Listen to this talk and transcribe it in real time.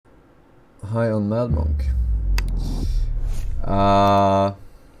high on Mad Monk.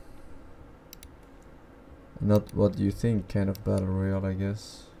 Not what you think kind of battle royale, I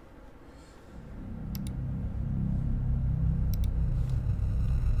guess.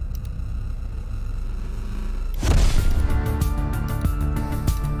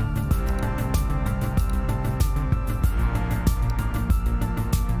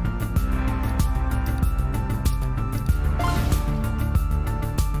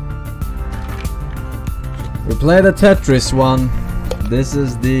 We play the Tetris one. This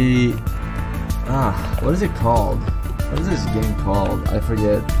is the... what is it called? What is this game called? I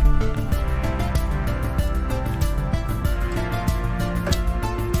forget.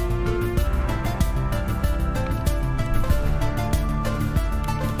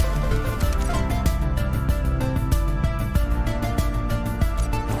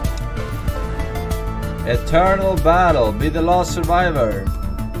 Eternal battle. Be the last survivor.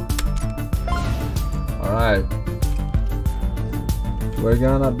 Alright. We're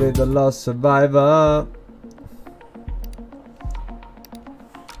gonna be the last survivor.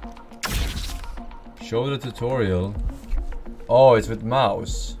 Show the tutorial. Oh, it's with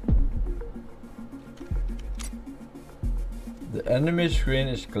mouse. The enemy screen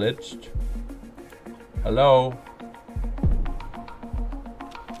is glitched. Hello.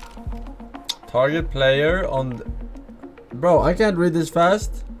 Target player on the... Bro, I can't read this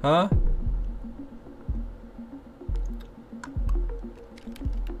fast. Huh?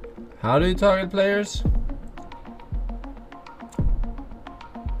 How do you target players?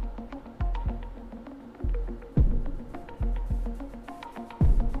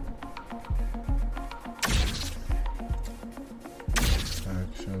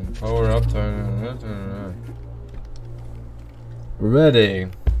 Action. Power up. Ready.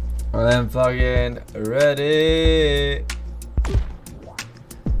 I'm fucking ready.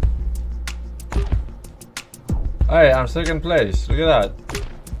 Hey, I'm second place. Look at that.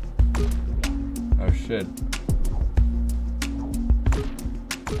 Oh shit.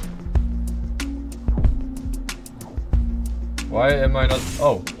 Why am I not...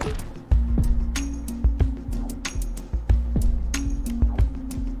 Oh.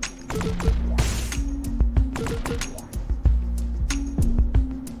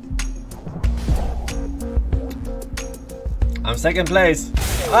 I'm second place.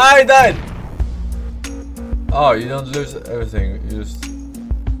 I died. Oh, you don't lose everything. You just...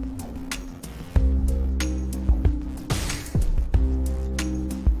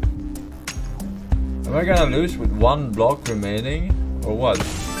 Am I gonna lose with one block remaining? Or what?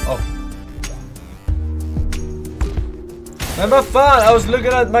 Oh. Number 5! I was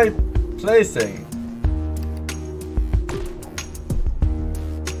looking at my placing.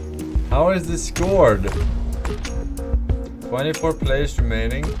 How is this scored? 24 players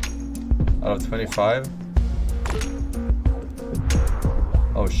remaining out of 25.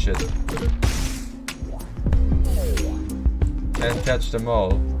 Oh shit. Can't catch them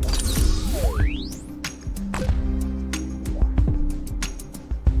all.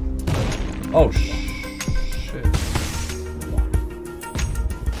 Oh shit.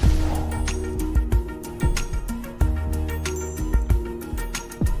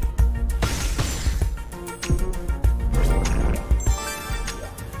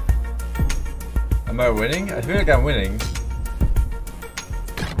 Am I winning? I feel like I'm winning.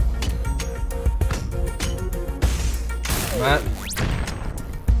 Man.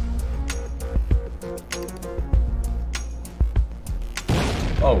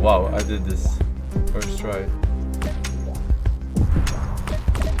 Oh wow, I did this first try.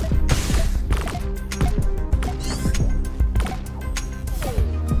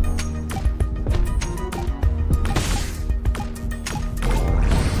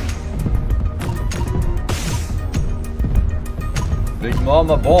 Big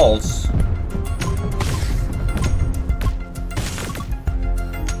mama balls.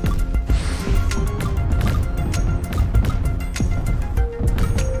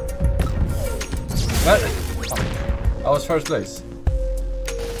 I was first place.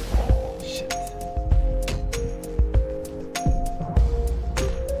 Shit.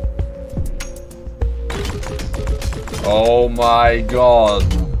 Oh my god.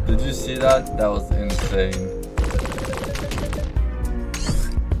 Did you see that? That was insane.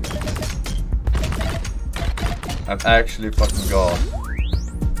 I'm actually fucking god.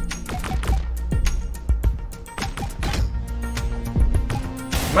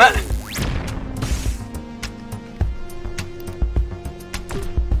 Man.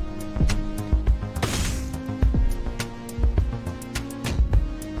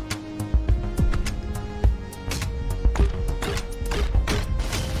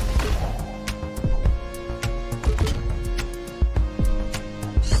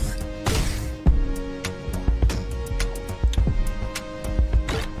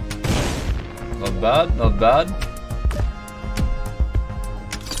 bad, not bad.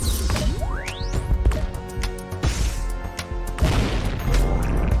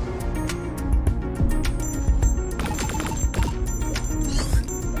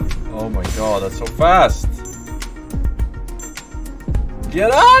 Oh my god, that's so fast!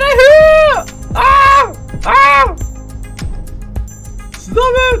 Get out of here! Ah! Ah!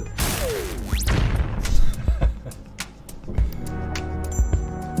 Stop it!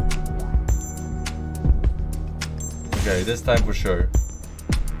 Okay, this time for sure.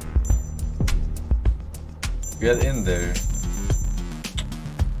 Get in there.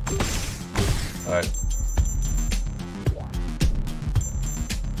 Alright.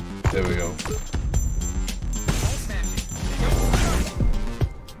 There we go.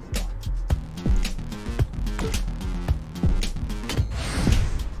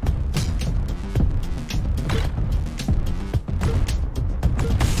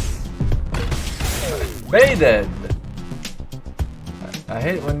 Baited! I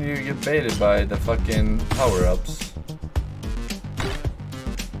hate when you get baited by the fucking power-ups.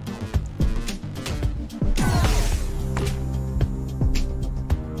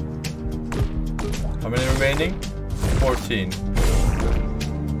 How many remaining? 14.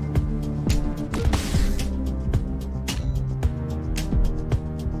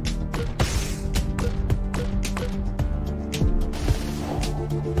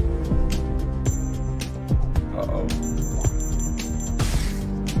 Uh-oh.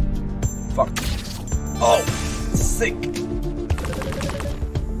 Fuck. Oh! Sick!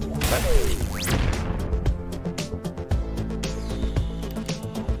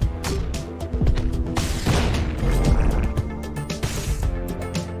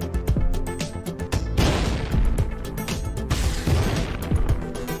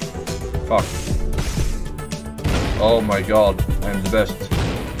 Fuck. Oh my god, I'm the best.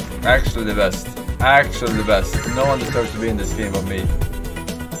 Actually the best. Actually the best. No one deserves to be in this game but me.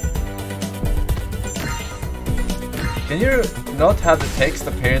 Can you not have the text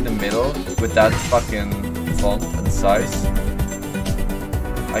appear in the middle with that fucking font and size?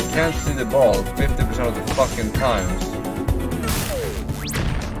 I can't see the ball 50% of the fucking times.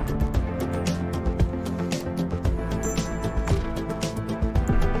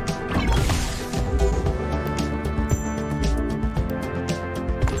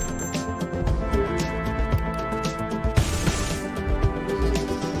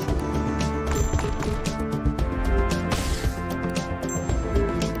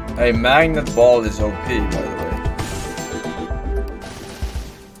 A magnet ball is OP, by the way.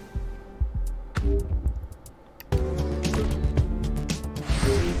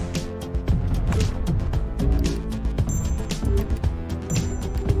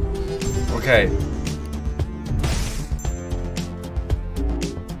 Okay.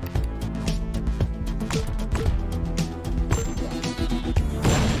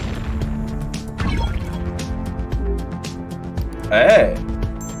 Hey.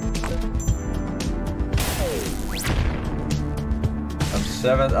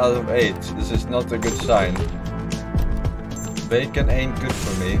 7 out of 8. This is not a good sign. Bacon ain't good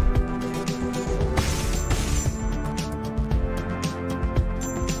for me.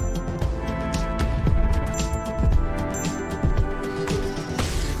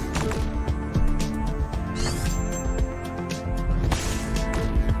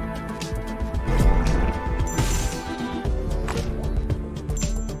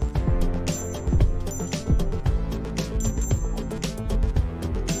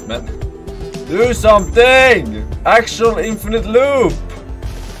 Do something! Actual infinite loop!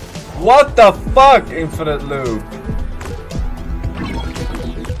 What the fuck, infinite loop?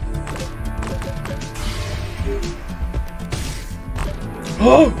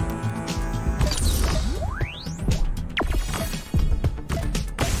 Oh!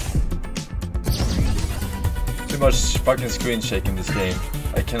 Too much fucking screen shake in this game.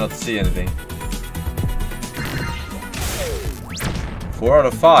 I cannot see anything. 4 out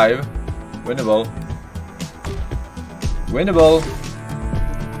of 5. Winnable. Winnable.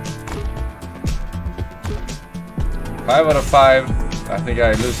 5 out of 5. I think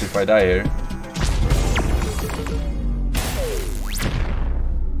I lose if I die here.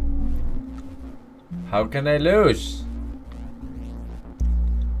 How can I lose?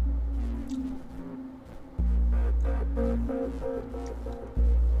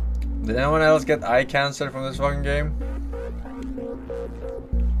 Did anyone else get eye cancer from this fucking game?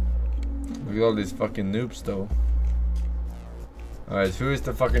 Look at all these fucking noobs though. Alright, who is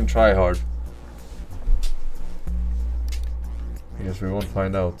the fucking tryhard? I guess we won't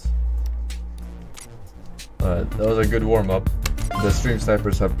find out. Alright, that was a good warm-up. The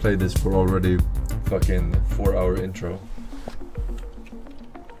Streamsnipers have played this for already fucking 4-hour intro.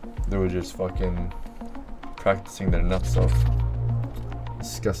 They were just fucking practicing their nuts off.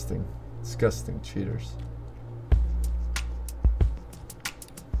 Disgusting. Disgusting cheaters.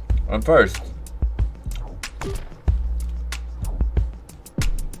 I'm first.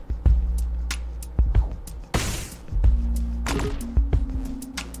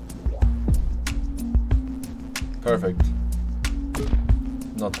 Perfect.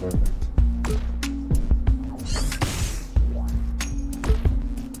 Not perfect.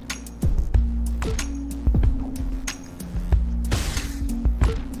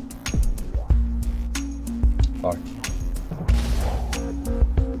 Fuck.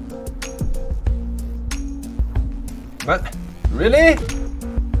 What? Really?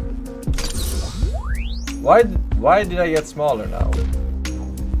 Why did I get smaller now?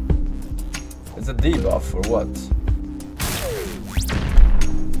 It's a debuff or what?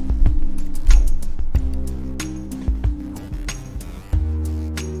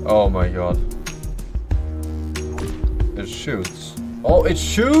 Oh my god. It shoots. Oh, it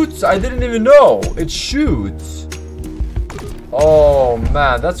shoots? I didn't even know. It shoots. Oh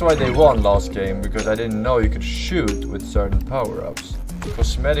man, that's why they won last game, because I didn't know you could shoot with certain power-ups.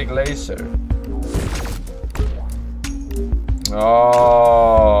 Cosmetic laser.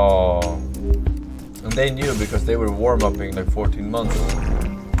 Oh. And they knew because they were warm-upping like 14 months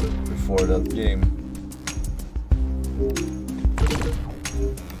before that game.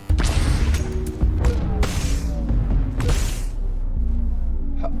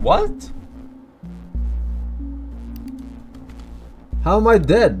 What? How am I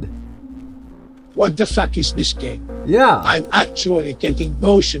dead? What the fuck is this game? Yeah. I'm actually getting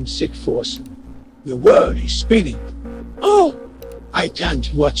motion sick, Forsen. The world is spinning. Oh, I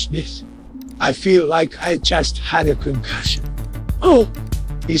can't watch this. I feel like I just had a concussion. Oh,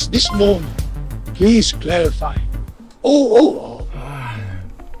 is this normal? Please clarify. Oh.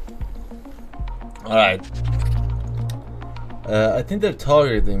 Alright. I think they're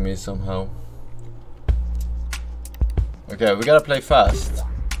targeting me somehow. Okay, we gotta play fast.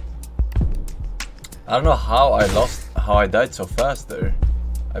 I don't know how I died so fast there.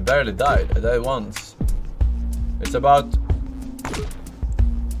 I barely died. I died once. It's about...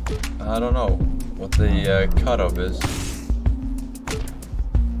 I don't know what the cutoff is.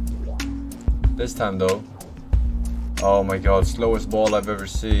 This time though. Oh my god, slowest ball I've ever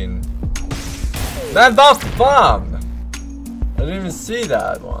seen. Man, bomb! I didn't even see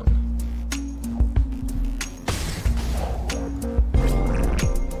that one.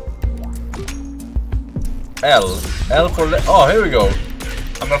 L for oh, here we go.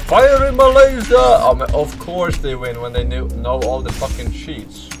 I'm a firing my laser. Of course they win when they know all the fucking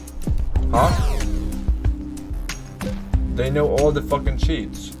cheats. Huh? They know all the fucking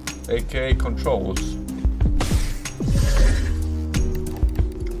cheats, aka controls.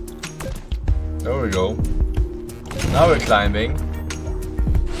 There we go. Now we're climbing.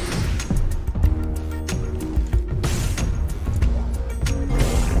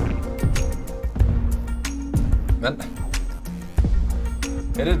 Man.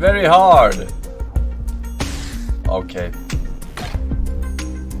 Hit it very hard. Okay.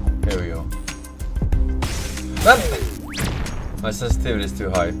 Here we go. Man. My sensitivity is too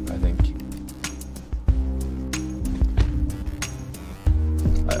high, I think.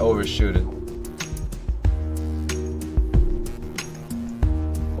 I overshoot it.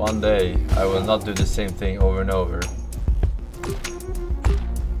 One day, I will not do the same thing over and over.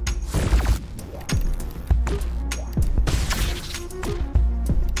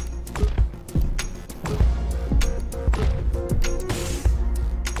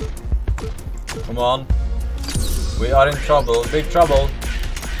 Come on. We are in trouble, big trouble.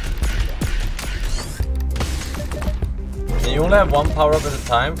 And you only have one power up at a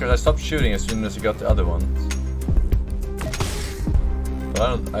time, because I stopped shooting as soon as you got the other one.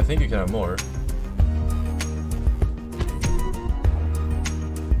 But I think you can have more.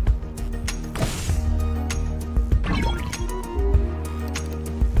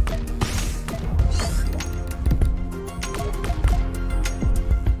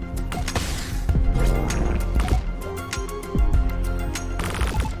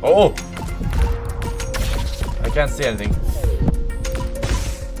 Oh! I can't see anything.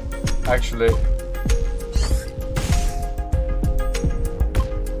 Actually.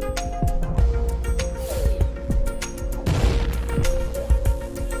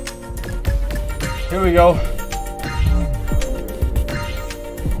 Here we go.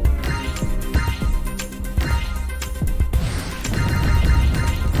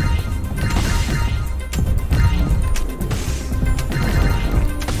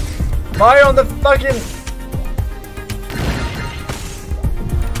 Fire on the fucking...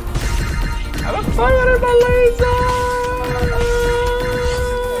 I'm on fire in my laser!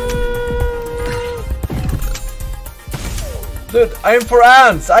 Dude, I am for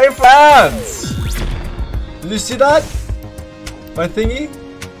ants! I am for ants! Did you see that? My thingy?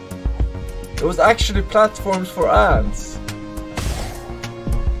 It was actually platforms for ants.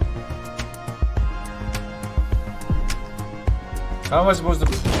 How am I supposed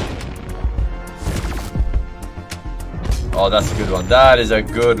to... Oh, that's a good one. That is a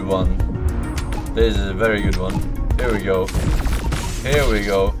good one. This is a very good one. Here we go. Here we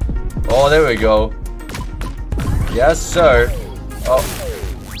go. Oh, there we go. Yes, sir. Oh.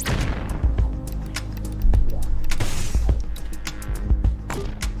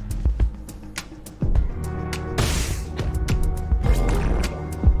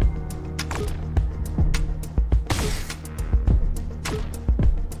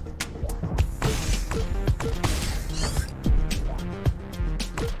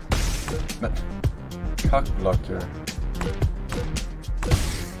 Cock blocker.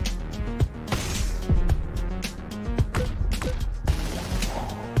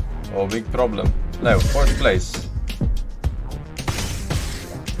 Oh, big problem. No, fourth place.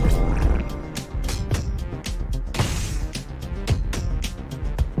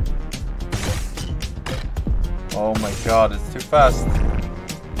 Oh my god, it's too fast.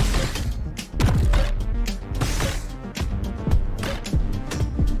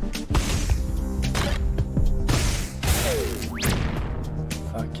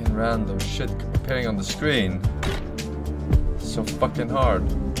 Fucking random shit appearing on the screen. So fucking hard.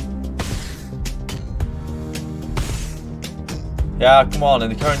 Yeah, come on, in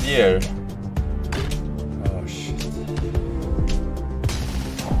the current year. Oh shit.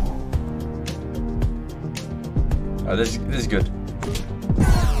 Oh, this is good.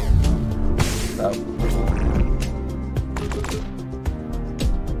 Oh.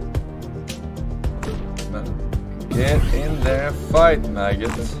 Get in there, fight,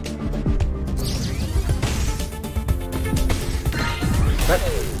 maggot.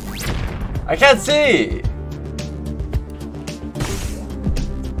 I can't see!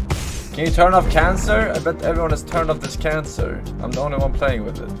 Can you turn off cancer? I bet everyone has turned off this cancer. I'm the only one playing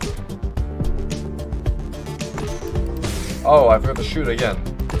with it. Oh, I forgot to shoot again.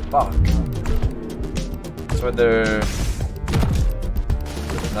 Fuck. That's why they're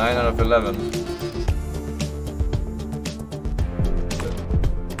 9 out of 11.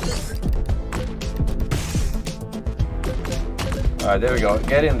 Alright, there we go.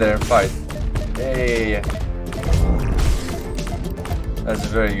 Get in there and fight. Hey. That's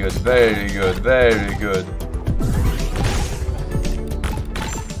very good, very good, very good.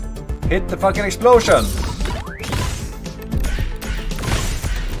 Hit the fucking explosion!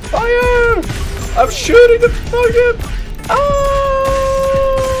 Fire! I'm shooting the fucking... Ah!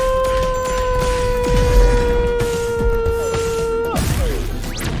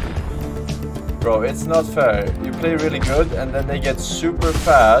 Bro, it's not fair. You play really good and then they get super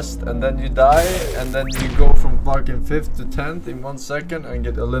fast and then you die and then you go from fucking 5th to 10th in 1 second and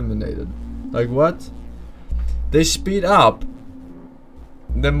get eliminated. Like what? They speed up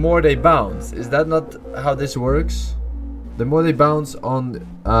the more they bounce. Is that not how this works? The more they bounce on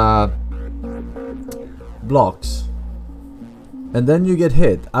blocks and then you get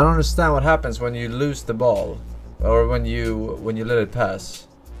hit. I don't understand what happens when you lose the ball or when you let it pass.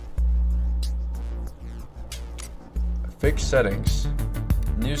 Fix settings.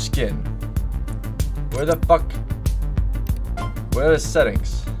 New skin. Where the fuck? Where are the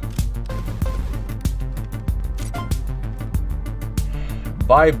settings?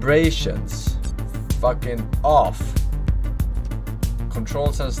 Vibrations. Fucking off.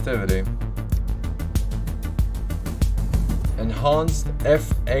 Control sensitivity. Enhanced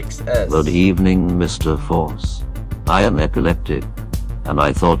FXS. Good evening, Mr. Force. I am epileptic, and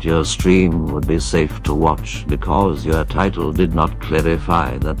I thought your stream would be safe to watch because your title did not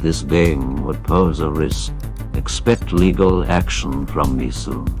clarify that this game would pose a risk. Expect legal action from me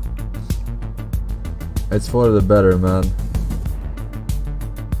soon. It's for the better, man.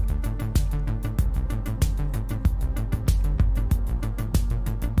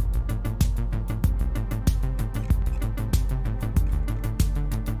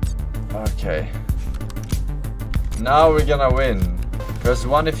 Okay. Now we're gonna win. Press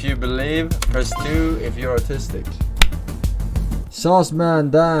 1 if you believe, press 2 if you're autistic. Sauceman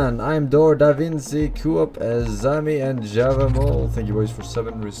Dan, I'm Dor Da Vinci, Coop, Zami, and Java Mole. Thank you boys for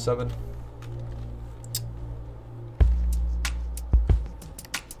 7.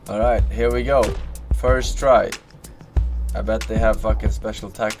 Alright, here we go. First try. I bet they have fucking special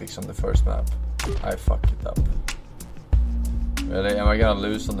tactics on the first map. I fuck it up. Really? Am I gonna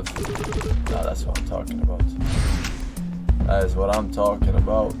lose on the... Nah, that's what I'm talking about. That is what I'm talking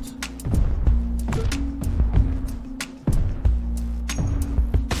about.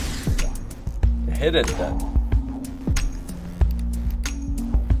 Hit it then.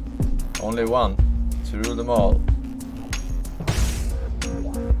 Only one to rule them all.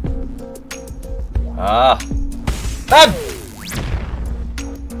 Ah! Bam!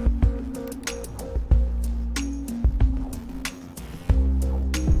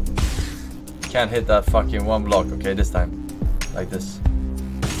 Can't hit that fucking one block, okay, this time. Like this.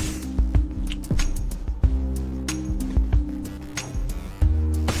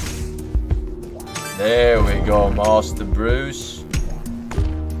 There we go, Master Bruce.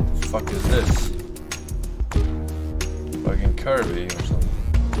 The fuck is this? Fucking Kirby or something.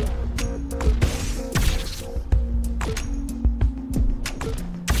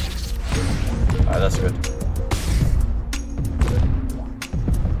 Alright, that's good.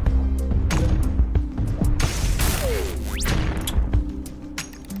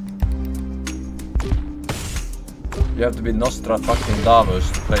 You have to be Nostra fucking Damus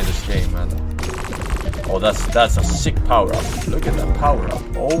to play this game, man. Oh, that's a sick power up. Look at that power up.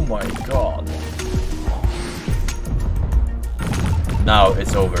 Oh my god. Now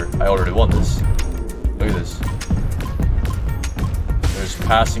it's over. I already won this. Look at this. There's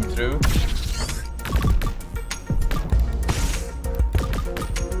passing through.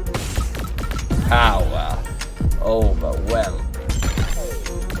 Power. Overwhelming.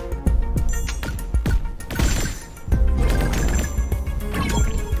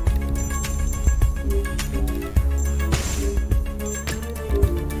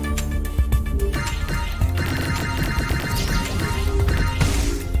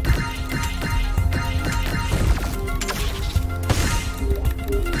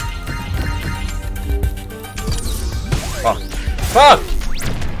 Fuck!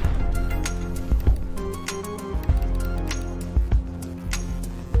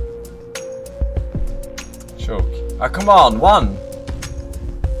 Choke. Ah, come on, one!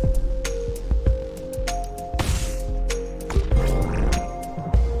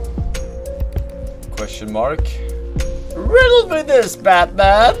 Question mark. Riddle me this,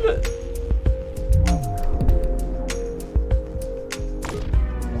 Batman!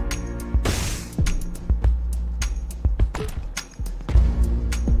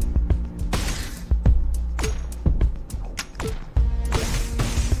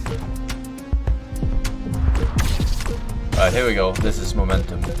 Alright, here we go. This is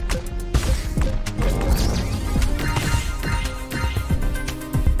momentum.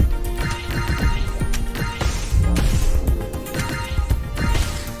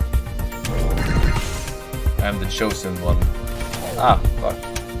 I'm the chosen one. Ah, fuck.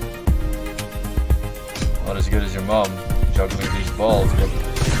 Not as good as your mom juggling these balls, but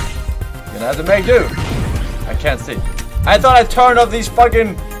you're gonna have to make do. I can't see. I thought I turned off these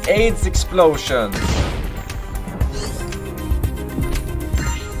fucking AIDS explosions.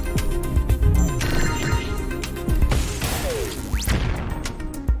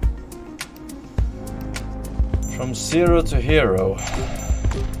 From zero to hero.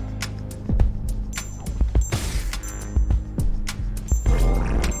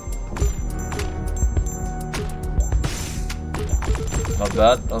 Not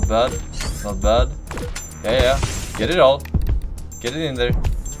bad, not bad, not bad. Yeah, get it all. Get it in there.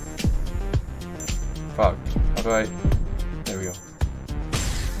 Fuck. How do I... There we go.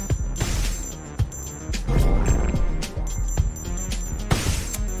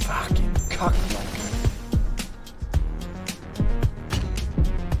 Fucking cockblocker.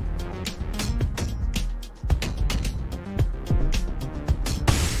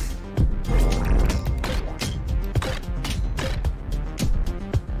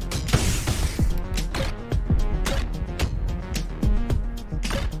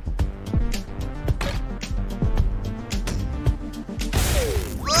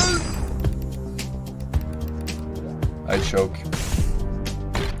 I choke.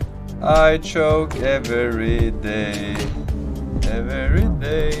 I choke every day. Every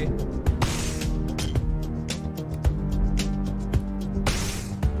day.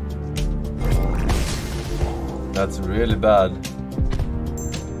 That's really bad.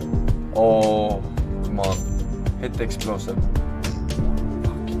 Oh, come on. Hit the explosive.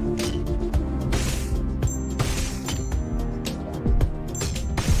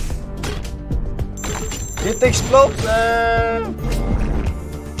 Hit the explosive!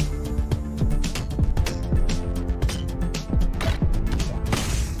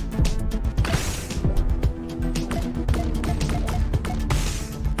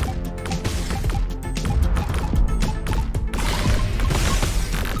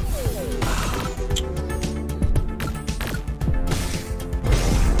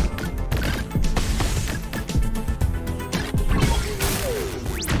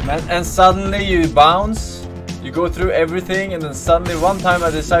 And suddenly you bounce, you go through everything, and then suddenly one time I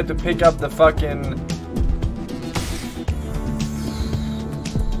decide to pick up the fucking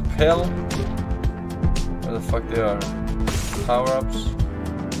pill. Where the fuck they are? Power-ups.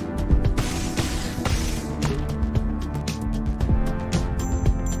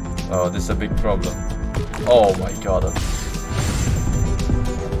 Oh, this is a big problem. Oh my god.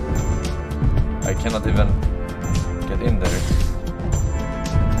 I cannot even get in there.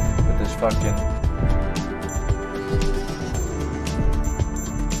 With this fucking...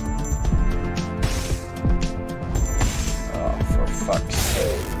 Oh, for fuck's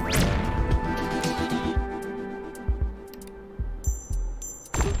sake.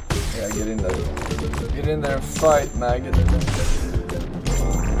 Yeah, get in there. Get in there and fight, maggot.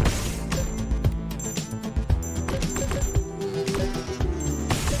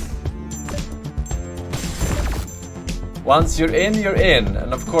 Once you're in,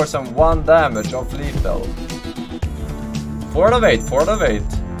 and of course I'm 1 damage off lethal. 4 out of 8, 4 out of 8.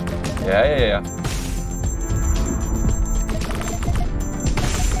 Yeah.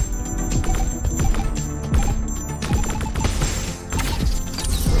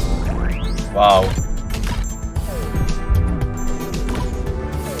 Wow.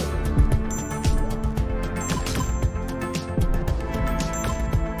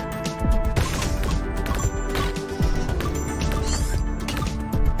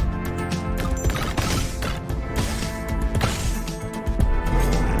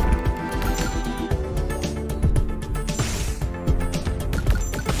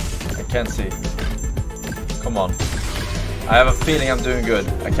 Can't see. Come on. I have a feeling I'm doing good.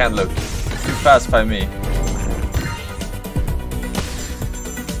 I can't look. It's too fast by me.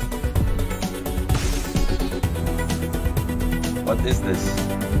 What is this?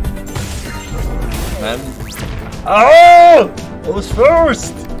 Man. Oh! I was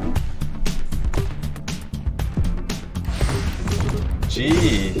first!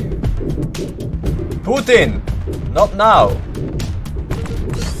 Gee. Putin! Not now.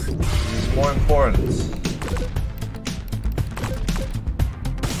 More important.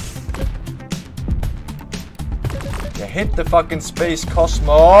 Yeah, hit the fucking space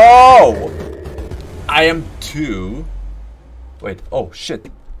Cosmo! I am 2. Wait, oh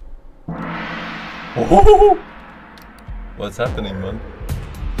shit. Oh! What's happening, man?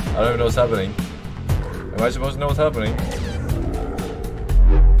 I don't even know what's happening. Am I supposed to know what's happening?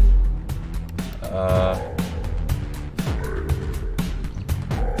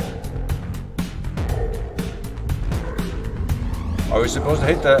 Are we supposed to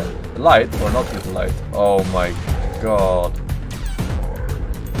hit the light or not hit the light? Oh my god.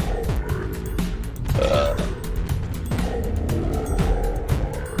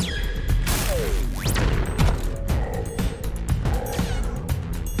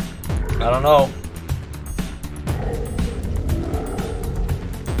 I don't know.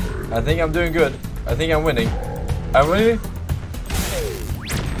 I think I'm doing good. I think I'm winning. I'm winning?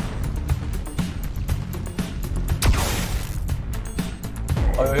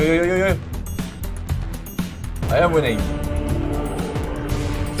 Oh. I am winning.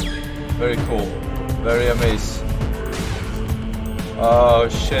 Very cool. Very amazing. Oh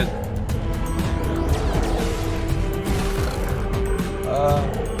shit.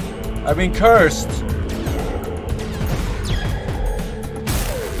 I've been cursed.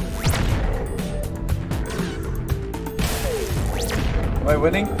 Am I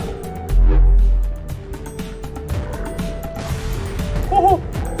winning? Woohoo!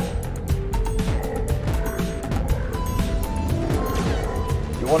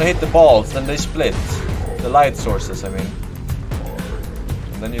 You want to hit the balls, then they split. The light sources, I mean.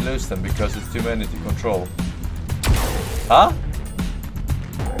 And then you lose them because it's too many to control. Huh?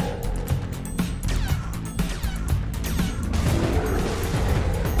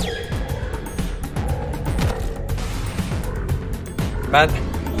 Man,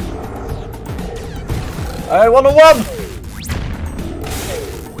 I want to win!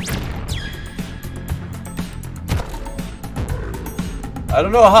 I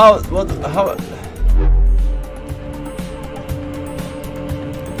don't know how.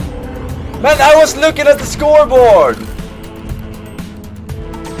 Man, I was looking at the scoreboard.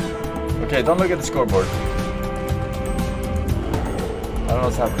 Okay, don't look at the scoreboard. I don't know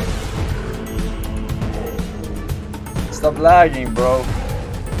what's happening. Stop lagging, bro.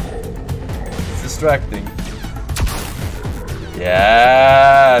 It's distracting.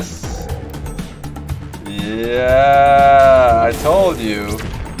 Yes. Yeah. I told you.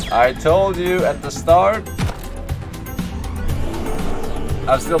 I told you at the start.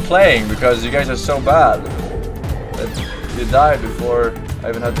 I'm still playing because you guys are so bad that you die before I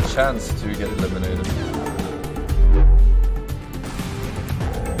even had the chance to get eliminated.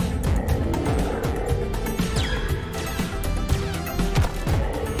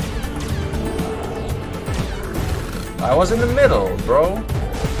 I was in the middle, bro.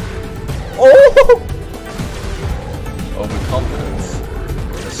 Oh! Overconfidence.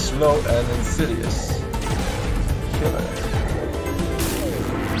 A slow and insidious killer.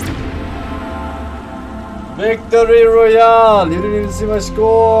 Victory Royale! You didn't even see my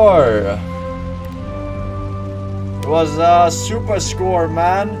score! It was a super score,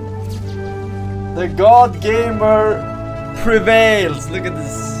 man. The God Gamer prevails! Look at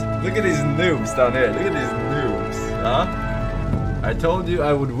this. Look at these noobs down here. Look at these noobs. Huh? I told you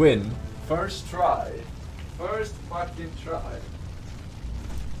I would win. First try. First fucking try.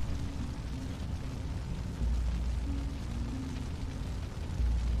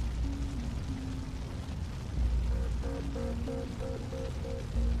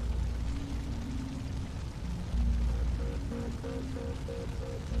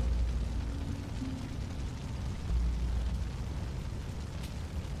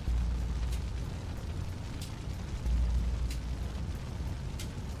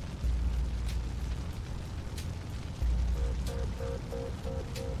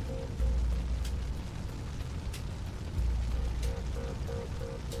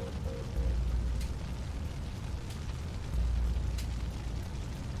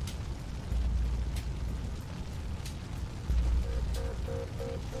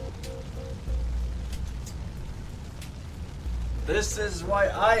 This is why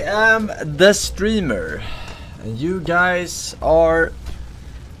I am the streamer, and you guys are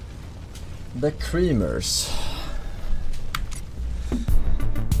the creamers.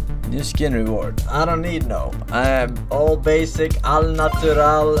 New skin reward. I don't need no. I am all basic, all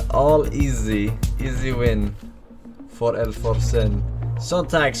natural, all easy. Easy win for El Forsen.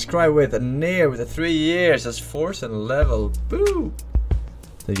 Sontax, cry with near with 3 years as Forsen level. Boo!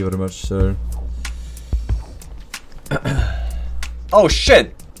 Thank you very much, sir. Oh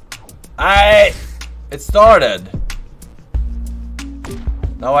shit! It started!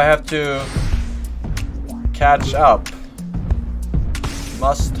 Now I have to catch up.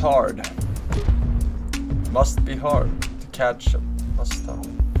 Must hard. Must be hard to catch up. Must hard.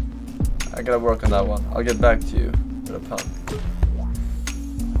 I gotta work on that one. I'll get back to you with a pun.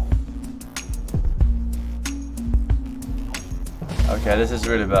 Okay, this is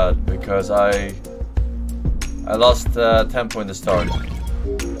really bad because I lost tempo in the start.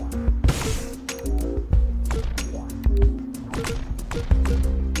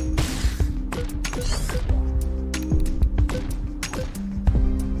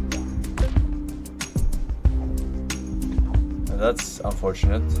 And that's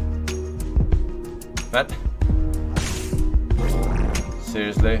unfortunate. Matt?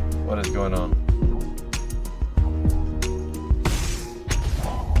 Seriously? What is going on?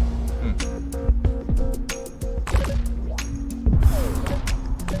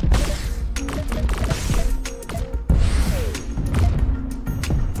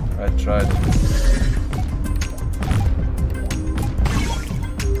 Tried.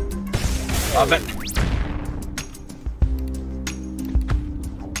 Love it.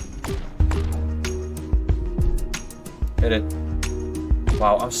 Hit it.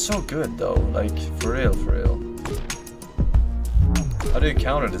 Wow, I'm so good though. Like, for real, for real. How do you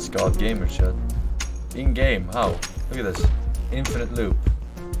counter this God Gamer shit? In game, how? Look at this. Infinite loop.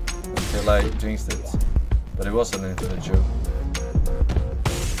 Until I jinxed it. But it wasn't an infinite joke.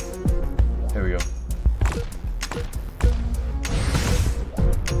 Here we go.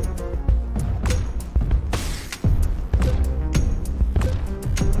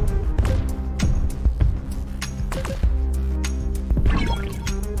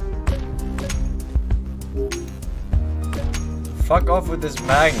 Fuck off with this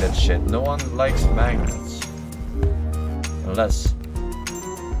magnet shit. No one likes magnets. Unless...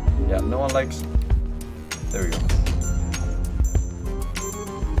 yeah, no one likes... There we go.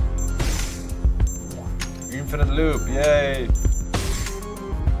 Infinite loop, yay!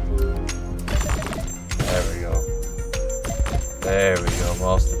 There we go. There we go,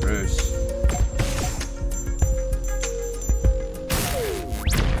 Master Bruce.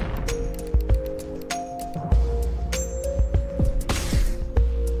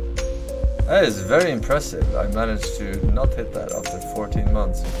 That is very impressive. I managed to not hit that after 14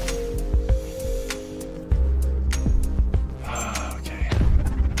 months. Okay.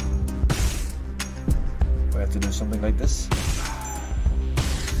 We have to do something like this.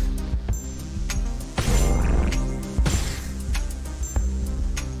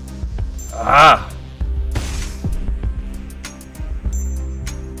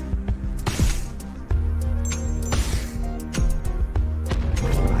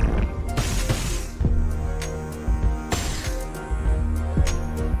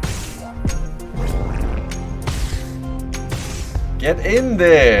 Get in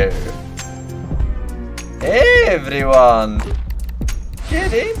there! Everyone!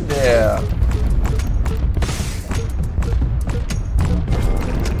 Get in there!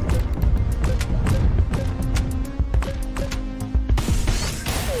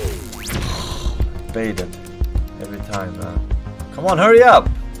 Baited. Every time, man. Come on, hurry up!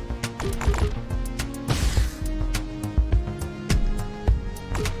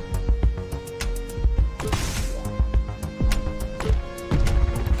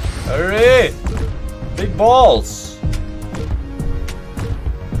 Hurry! Big balls!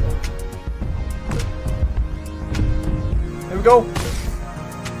 Here we go!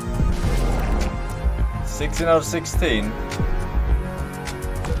 16 out of 16.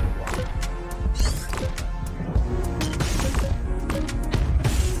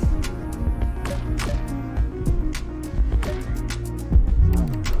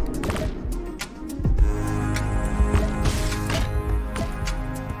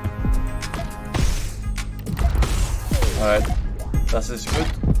 Alright, das ist gut.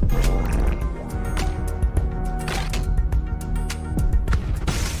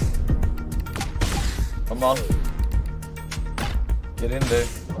 Come on. Get in there.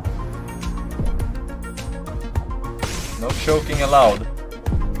 No choking allowed.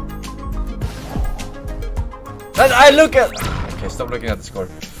 And I look at... Okay, stop looking at the score.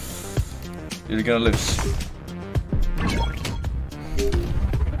 You're gonna lose.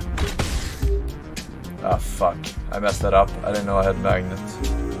 Ah, fuck. I messed that up. I didn't know I had magnets.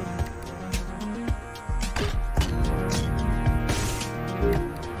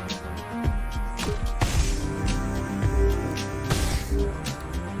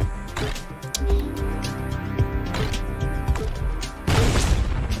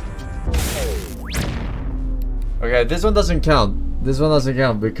 Okay, this one doesn't count. This one doesn't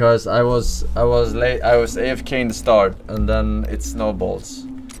count because I was late. I was AFK in the start, and then it snowballs.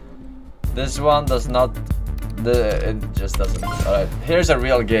 This one does not. It just doesn't. Alright, here's a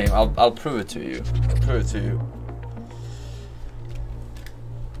real game. I'll prove it to you. I'll prove it to you.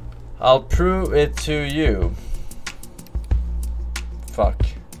 I'll prove it to you. Fuck.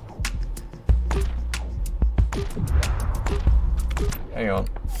 Hang on.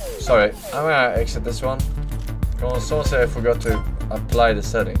 Sorry, I'm gonna exit this one. So say I forgot to apply the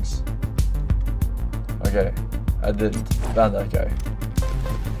settings. Okay, I didn't. Ban that guy.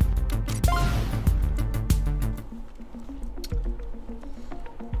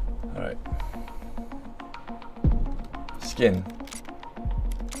 Alright. Skin.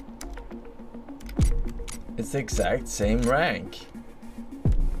 It's the exact same rank.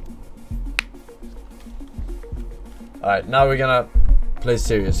 Alright, now we're gonna play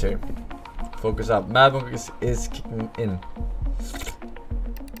serious here. Focus up. Madmonk is kicking in. It's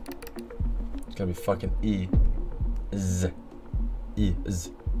gonna be fucking E. Z. E.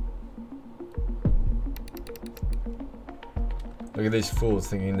 Z. Look at these fools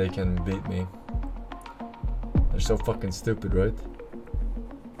thinking they can beat me. They're so fucking stupid, right?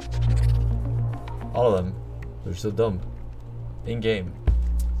 All of them. They're so dumb. In game.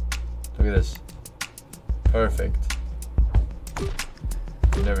 Look at this. Perfect.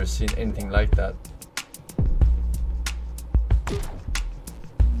 I've never seen anything like that.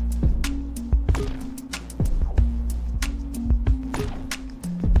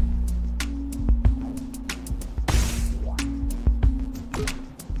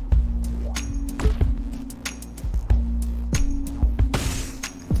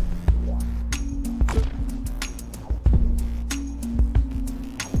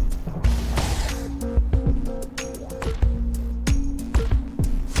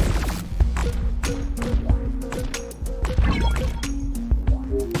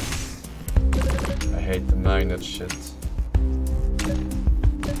 Shit.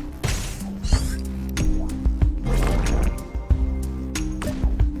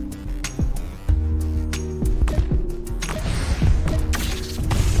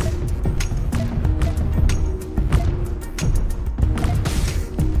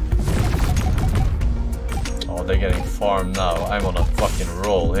 Oh, they're getting farmed now. I'm on a fucking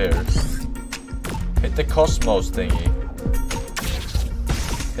roll here. Hit the Cosmos thingy.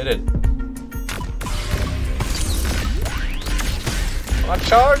 Hit it. I'm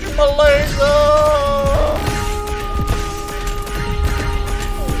charging my laser!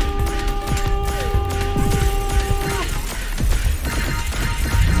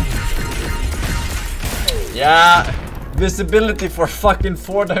 Yeah, visibility for fucking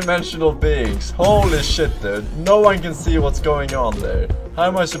 4-dimensional beings. Holy shit, dude. No one can see what's going on there. How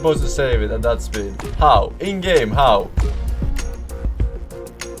am I supposed to save it at that speed? How? In-game, how?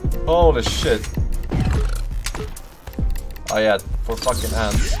 Holy shit. Oh yeah. for fucking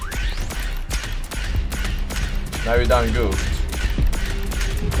ants. Now you're done goofed.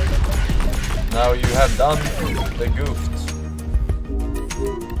 Now you have done the goofed.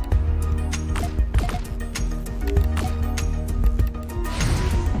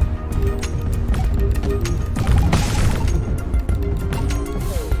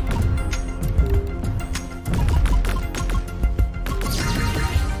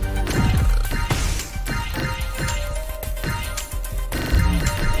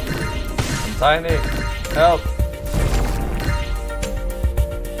 Tiny, help!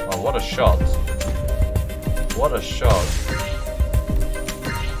 Oh, what a shot. What a shot.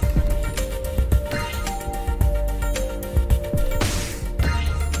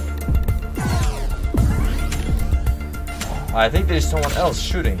 I think there's someone else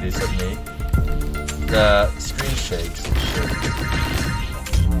shooting this at me. The screen shakes.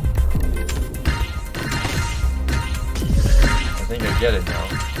 I think I get it now.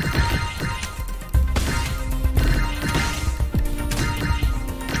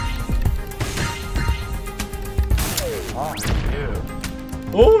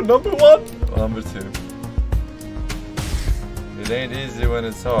 Oh, number one! Oh, number two. It ain't easy when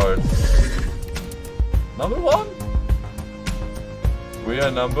it's hard. Number one? We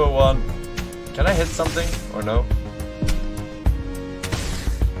are number one. Can I hit something or no?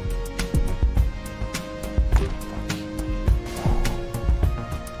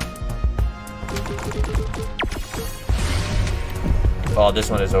 Oh, this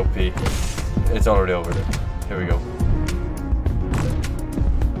one is OP. It's already over there. Here we go.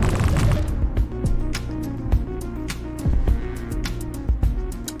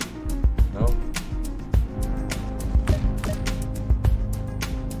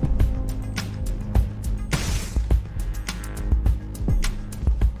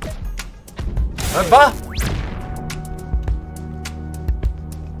 Va?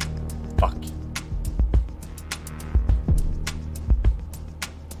 Fuck.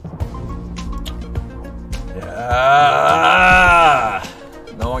 Yeah.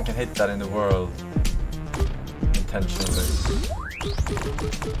 No one can hit that in the world. Intentionally.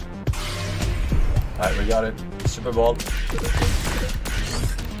 Alright, we got it. Super Bowl.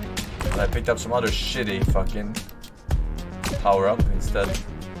 I picked up some other shitty fucking power up instead.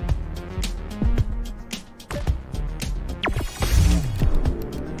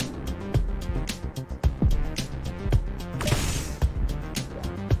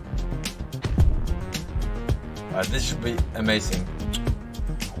 This should be amazing.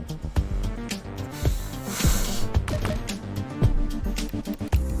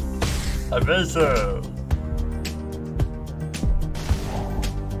 I think so.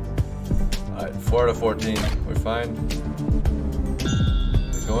 Alright, 4 out of 14. We're fine.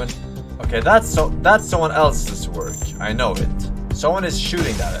 We're going. Okay, that's someone else's work. I know it. Someone is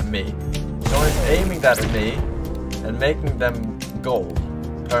shooting that at me. Someone is aiming that at me and making them gold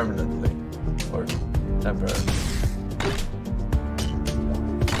permanently or temporarily.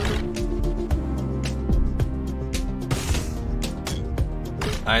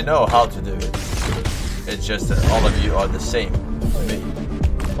 I know how to do it. It's just that all of you are the same to me,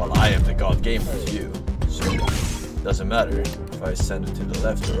 while I am the god gamer to you. So it doesn't matter if I send it to the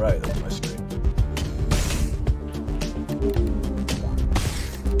left or right of my screen.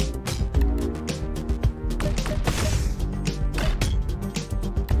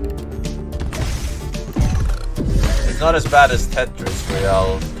 It's not as bad as Tetris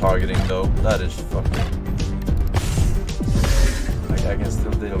Royale targeting though. That is fucking... I can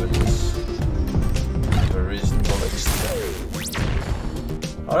still deal with this to a reasonable extent.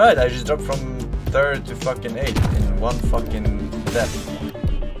 Alright, I just dropped from 3rd to fucking 8th in one fucking death.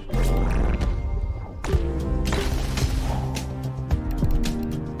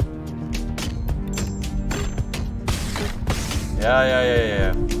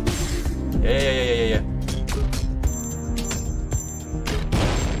 Yeah.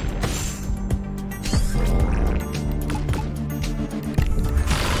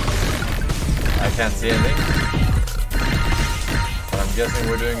 I can't see anything, but I'm guessing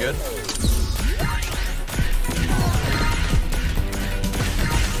we're doing good.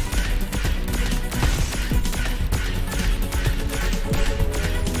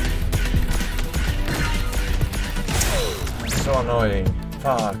 So annoying.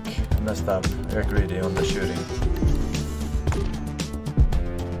 Fuck, I messed up. I got greedy on the shooting.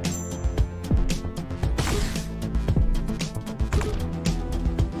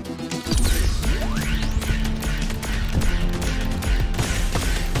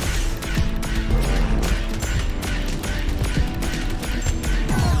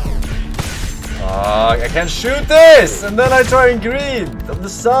 Fuck, I can't shoot this! And then I try and greed on the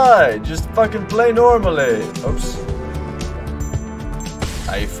side. Just fucking play normally. Oops.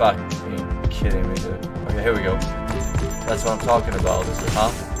 Are you fucking kidding me, dude? Okay, here we go. That's what I'm talking about. Huh?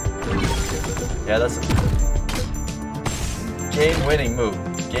 Yeah, that's a game-winning move.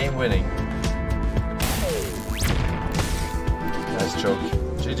 Game-winning. Nice choke.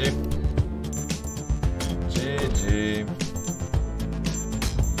 GG. GG.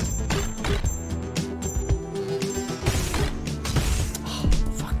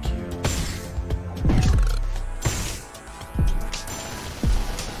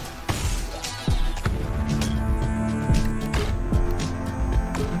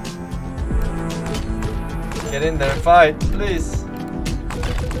 Get in there and fight, please.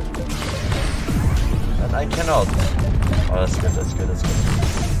 And I cannot. Oh, that's good, that's good, that's good.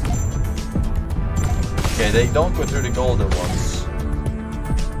 Okay, they don't go through the golden ones.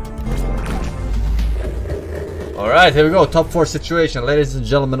 Alright, here we go. Top 4 situation, ladies and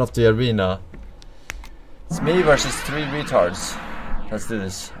gentlemen of the arena. It's me versus 3 retards. Let's do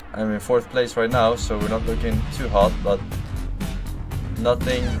this. I'm in 4th place right now, so we're not looking too hot, but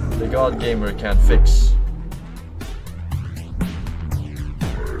nothing the God Gamer can't fix.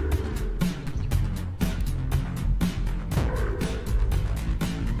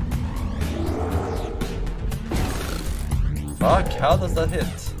 Fuck, how does that hit?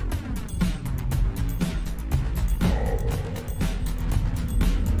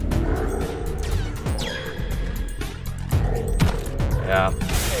 Yeah,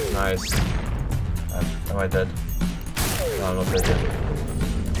 nice. Am I dead? No, I'm not dead yet.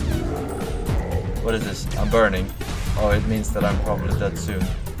 What is this? I'm burning. Oh, it means that I'm probably dead soon.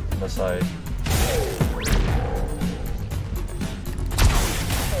 Unless I'm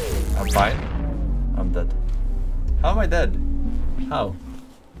fine. I'm dead. How am I dead? How?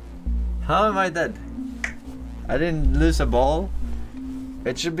 How am I dead? I didn't lose a ball.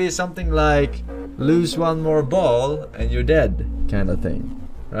 It should be something like lose one more ball and you're dead kind of thing,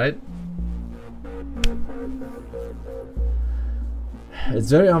 right? It's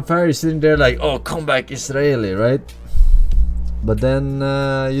very unfair. You're sitting there like, oh, come back Israeli, right? But then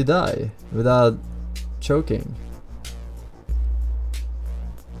you die without choking.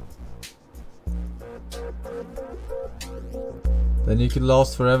 Then you can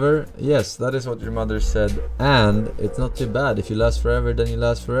last forever. Yes, that is what your mother said. And it's not too bad. If you last forever, then you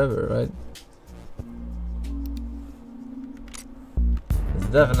last forever, right? It's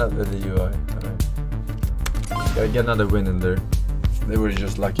definitely the UI. Right. Gotta get another win in there. They were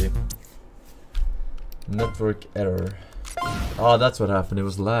just lucky. Network error. Oh, that's what happened. It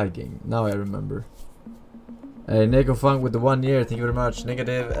was lagging. Now I remember. Hey, Neko Funk with the 1 year. Thank you very much.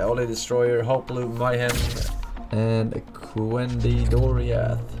 Negative, Oli Destroyer, Hope Blue, Mayhem, and Quendi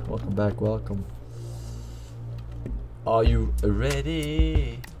Doriath. Welcome back, welcome. Are you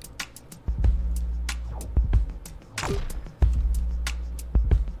ready?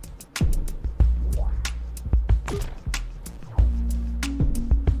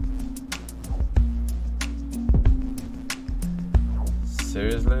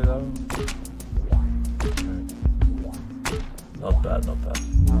 Seriously though? Not bad, not bad.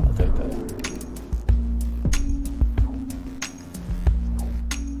 I'll take that.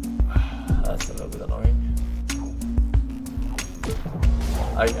 That's a little bit annoying.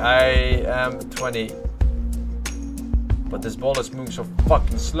 I am 20, but this ball is moving so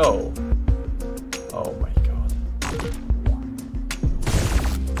fucking slow. Oh my god.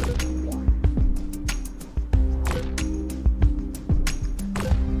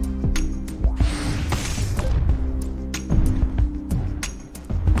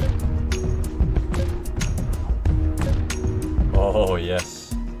 Oh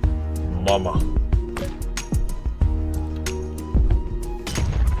yes, mama.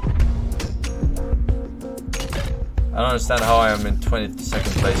 I don't understand how I am in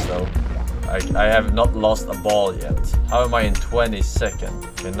 22nd place though. I have not lost a ball yet. How am I in 22nd?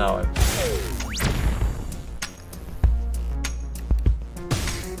 Okay, now I'm...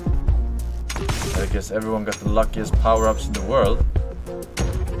 I guess everyone got the luckiest power-ups in the world.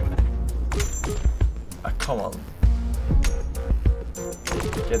 Ah, come on.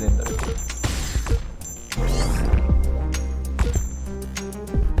 Get in there.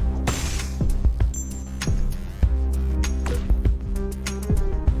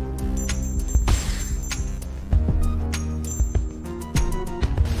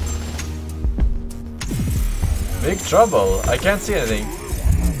 Big trouble. I can't see anything.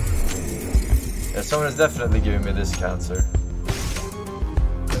 Yeah, someone is definitely giving me this cancer.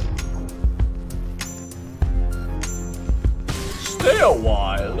 Stay a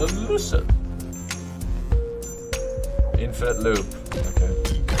while and listen. Infinite loop. Okay.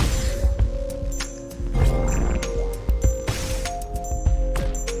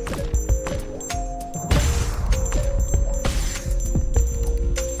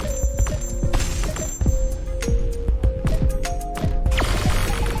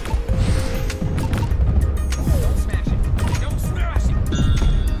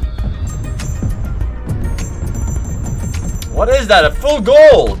 What is that? A full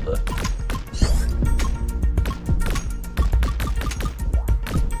gold!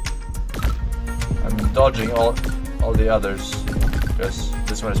 I'm dodging all the others because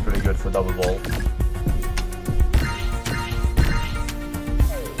this one is pretty good for double ball.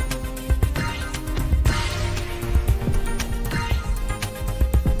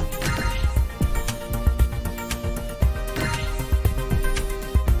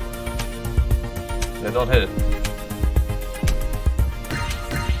 Yeah, don't hit it.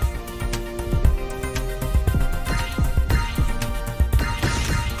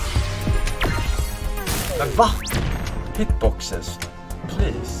 Va? Hitboxes,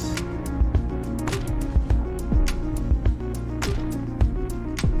 please.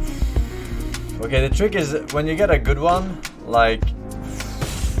 Okay, the trick is when you get a good one, like...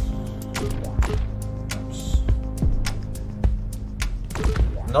 Oops.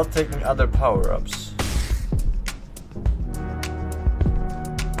 Not taking other power-ups.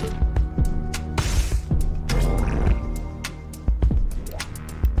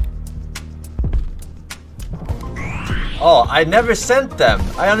 Oh, I never sent them.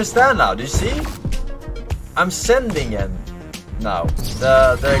 I understand now. Do you see? I'm sending it now.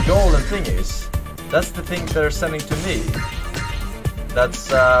 The golden thingies. That's the things they're sending to me. That's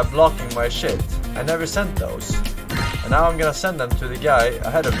blocking my shit. I never sent those. And now I'm gonna send them to the guy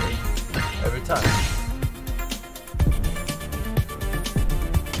ahead of me. Every time.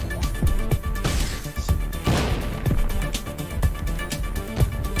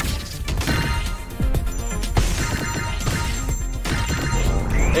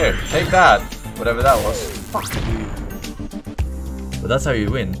 Here, take that. Whatever that was. Fuck you. But that's how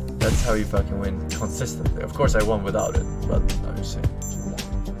you win. That's how you fucking win consistently. Of course I won without it, but obviously.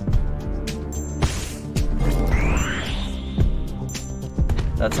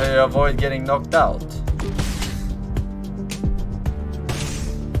 That's how you avoid getting knocked out.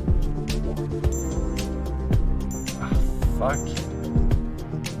 Ah, fuck.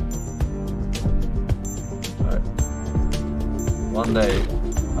 Alright. One day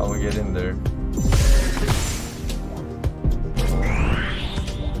I will get in there.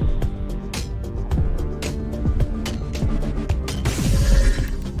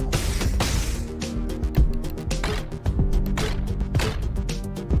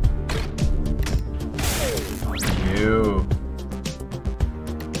 You.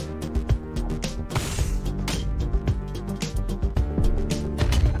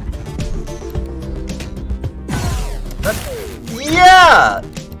 Yeah!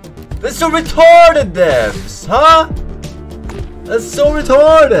 That's so retarded, devs, huh? That's so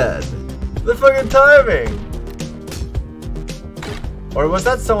retarded. The fucking timing. Or was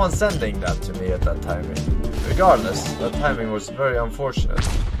that someone sending that to me at that timing? Regardless, that timing was very unfortunate.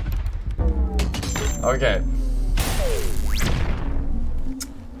 Okay.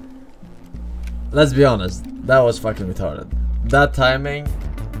 Let's be honest, that was fucking retarded. That timing.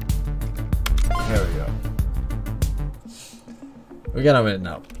 Here we go. We're gonna win it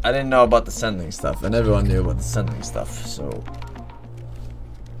now. I didn't know about the sending stuff, and everyone knew about the sending stuff, so...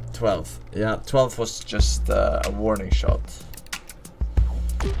 12. Yeah, 12 was just a warning shot.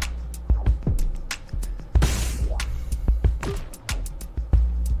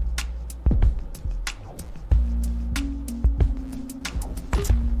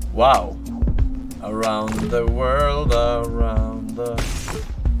 Wow. Around the world, around the...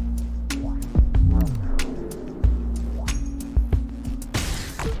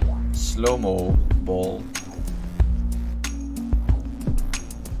 Slow-mo ball.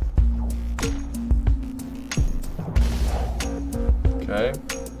 Okay.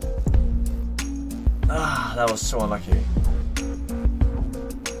 Ah, that was so unlucky.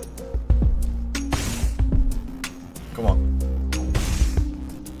 Come on.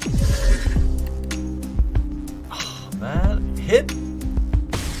 Oh, man. Hit.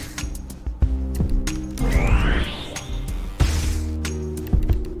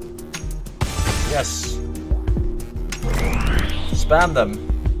 Yes. Spam them.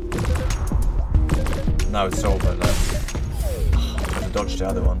 Now it's over. I gotta dodge the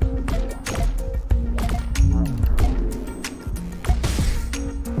other one.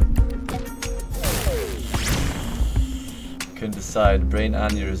 Couldn't decide. Brain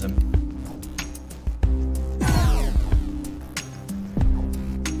aneurysm.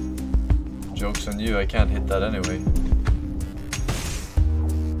 Joke's on you, I can't hit that anyway.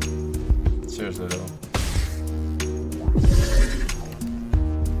 Seriously though.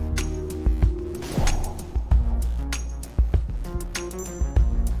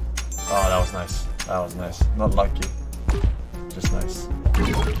 Oh, that was nice. That was nice. Not lucky. Just nice.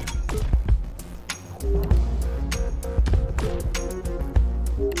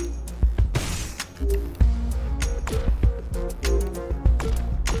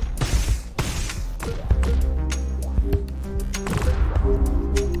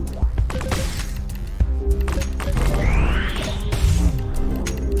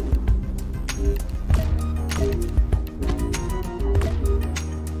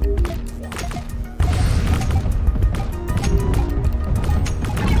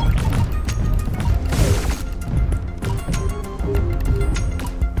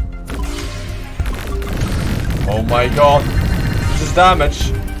 Oh my god. This is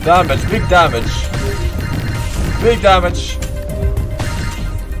damage. Damage. Big damage. Big damage.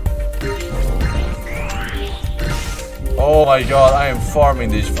 Oh my god. I am farming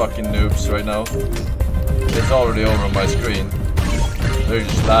these fucking noobs right now. It's already over on my screen. They're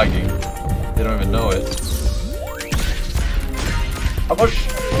just lagging. They don't even know it. Abush.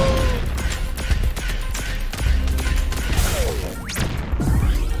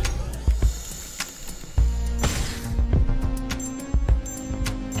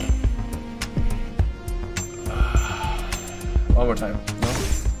 One more time. No?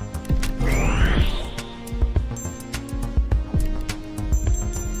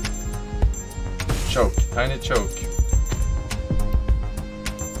 Choke. Tiny choke.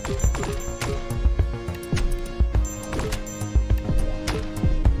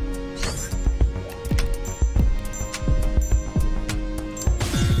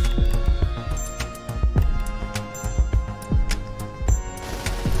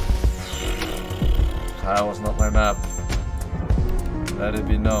 That was not my map. Let it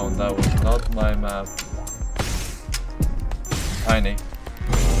be known, that was not my map. Tiny.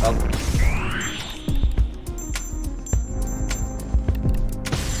 Help.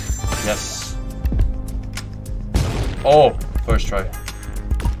 Yes. Oh! First try.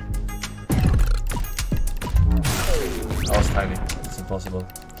 That was tiny. It's impossible.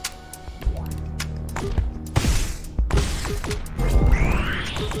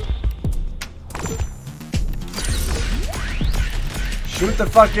 Shoot the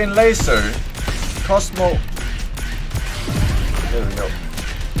fucking laser! Cosmo! There we go.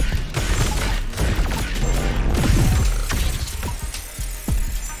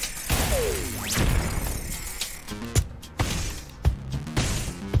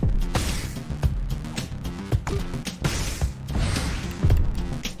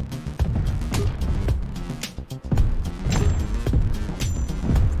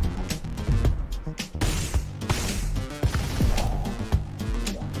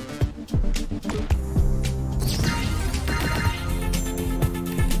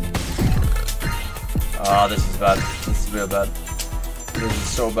 Ah, this is bad. This is real bad. This is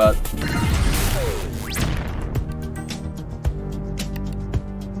so bad.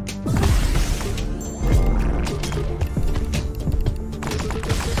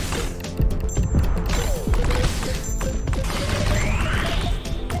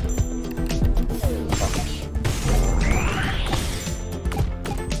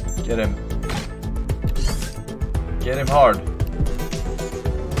 Get him. Get him hard.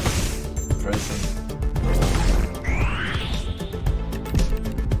 Racing.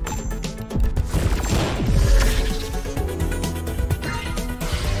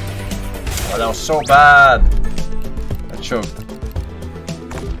 Oh, that was so bad. I choked.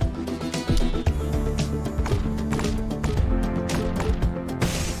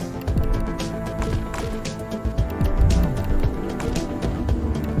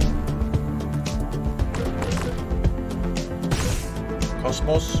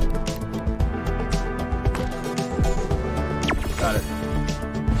 Cosmos. Got it.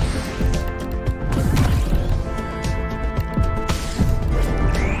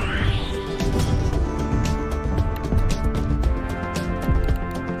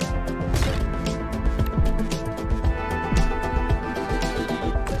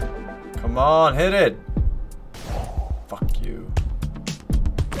 Come on, hit it. Fuck you.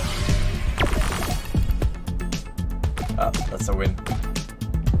 Ah, that's a win.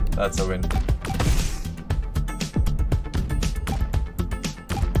 That's a win.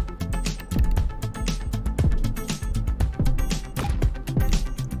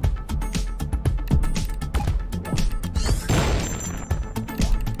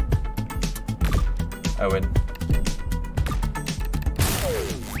 I win.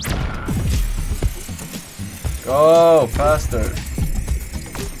 Go faster.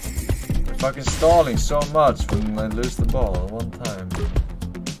 You're fucking stalling so much when I lose the ball at one time.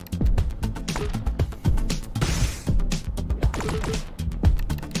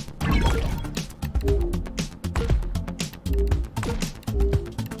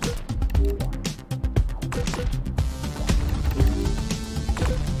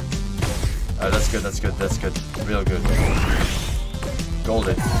 That's good. Real good. Gold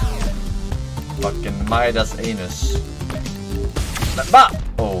it. Fucking Midas anus. Bah!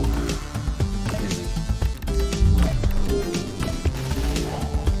 Oh. Easy.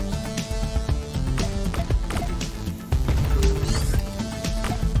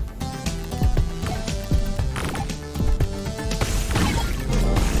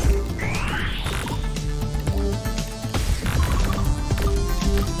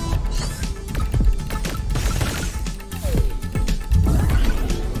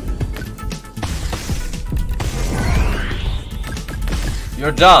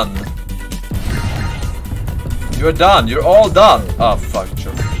 You're done. You're done. You're all done. Oh fuck,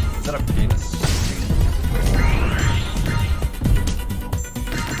 sure. Is that a penis?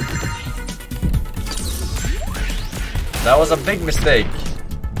 That was a big mistake.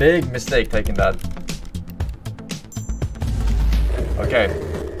 Big mistake taking that. Okay.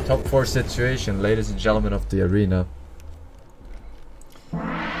 Top 4 situation, ladies and gentlemen of the arena.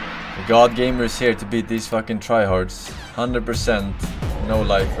 The God Gamer is here to beat these fucking tryhards. 100%. No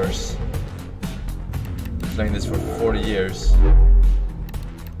lifers. Playing this for 40 years.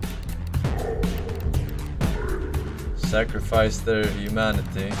 Sacrifice their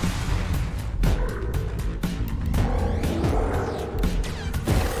humanity.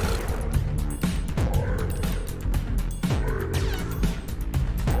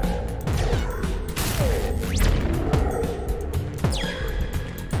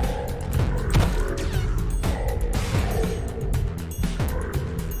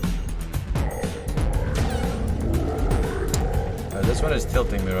 This one is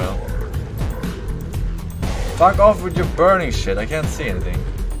tilting me around. Fuck off with your burning shit, I can't see anything.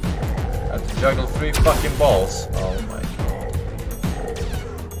 I have to juggle 3 fucking balls. Oh my god.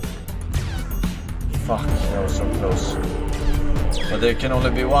 Fuck, that was so close. But there can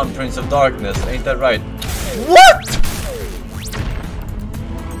only be one Prince of Darkness, ain't that right? What?!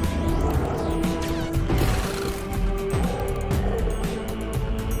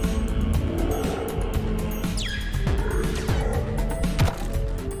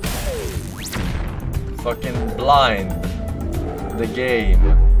 Fucking blind the game.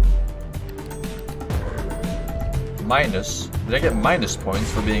 Minus. Did I get minus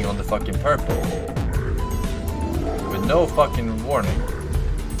points for being on the fucking purple? With no fucking warning.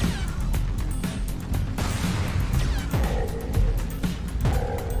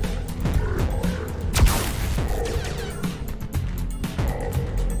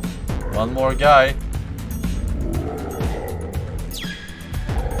 One more guy.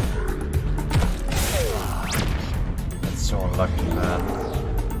 So unlucky, man.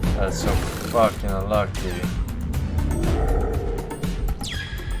 That's so fucking unlucky.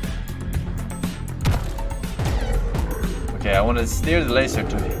 Okay, I want to steer the laser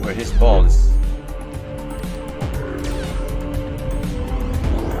to where his ball is.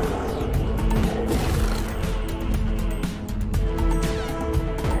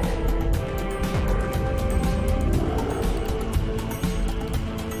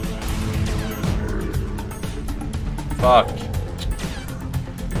 Fuck.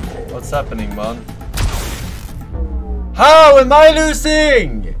 What's happening, man? How am I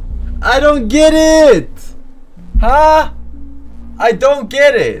losing? I don't get it! Huh? I don't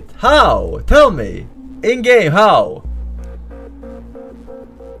get it. How? Tell me. In game, how?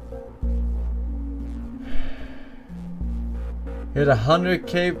 You had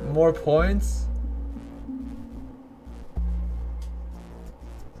 100k more points?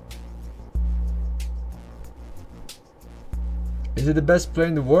 Is it the best player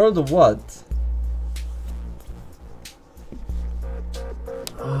in the world or what?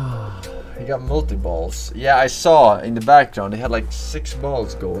 He got multi-balls. Yeah, I saw in the background he had like 6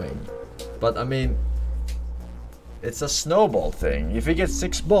 balls going. But I mean, it's a snowball thing. If he gets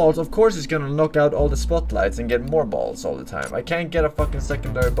 6 balls, of course he's gonna knock out all the spotlights and get more balls all the time. I can't get a fucking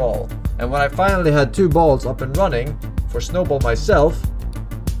secondary ball. And when I finally had 2 balls up and running for snowball myself,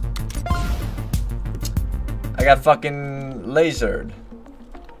 I got fucking lasered.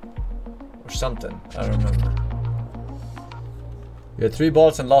 Or something. I don't remember. You had 3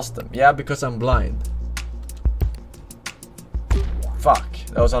 balls and lost them. Yeah, because I'm blind. Fuck.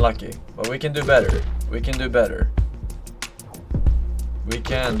 That was unlucky. But we can do better. We can do better. We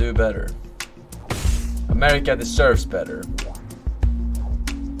can do better. America deserves better.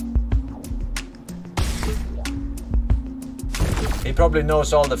 He probably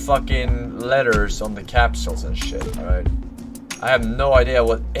knows all the fucking letters on the capsules and shit, alright? I have no idea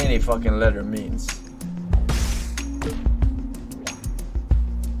what any fucking letter means.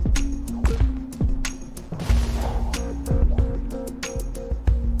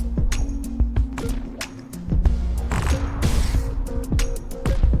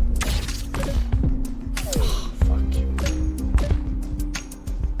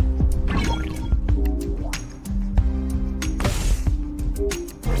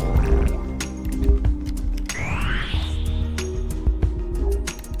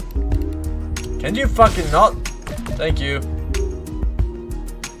 Can you fucking not? Thank you.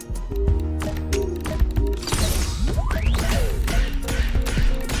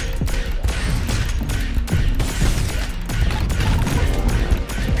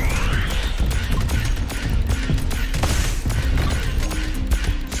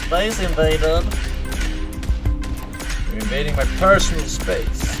 Space invaded. You're invading my personal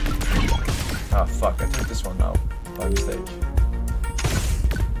space. Ah, fuck, I took this one now by mistake.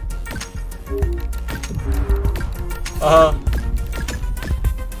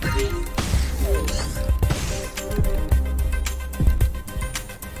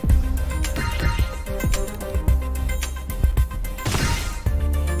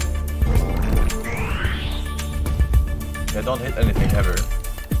 Yeah, don't hit anything ever.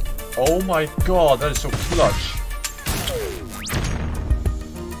 Oh my god, that is so clutch.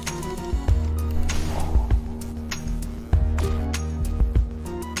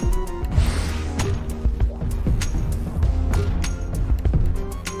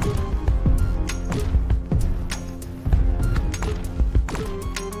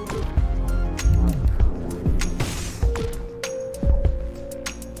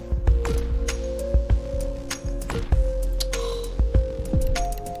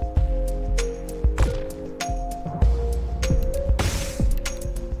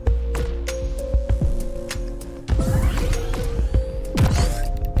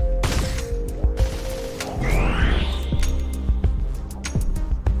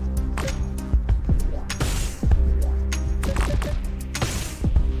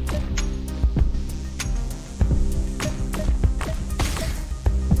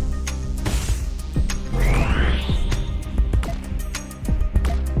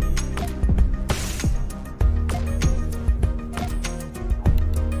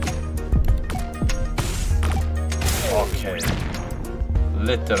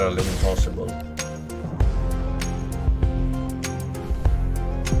 Literally impossible.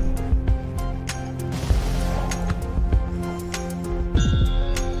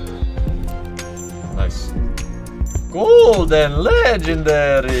 Nice. Golden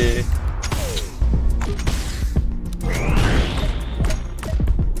legendary.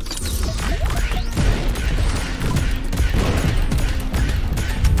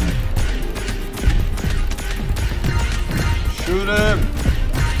 Shoot him.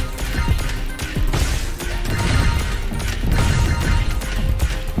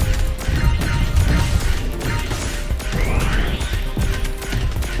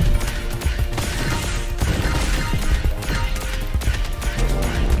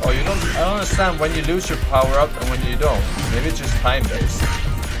 I don't understand when you lose your power up and when you don't. Maybe it's just time based.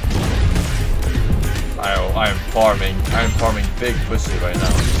 I'm farming big pussy right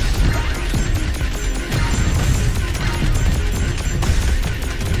now.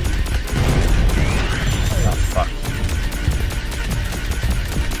 Oh fuck.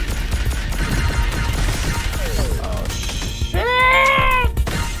 Oh shit!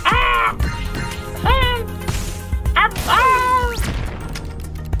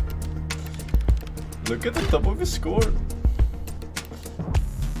 Look at the top of his score.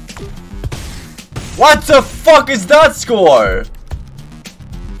 What the fuck is that score?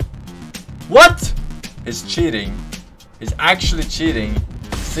 What? He's cheating. He's actually cheating.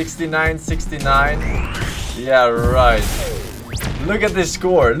 69, 69. Yeah, right. Look at this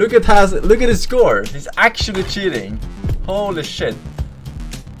score. Look at his score. He's actually cheating. Holy shit.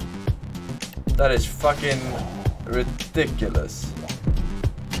 That is fucking ridiculous.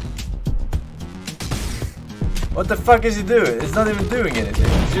 What the fuck is he doing? It's not even doing anything.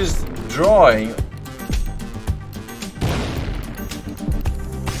 It's just drawing.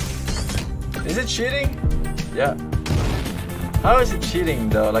 Is it cheating? Yeah. How is it cheating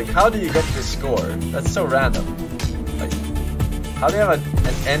though? Like, how do you get this score? That's so random. Like, how do you have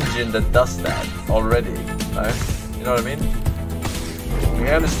an engine that does that already? Right? You know what I mean?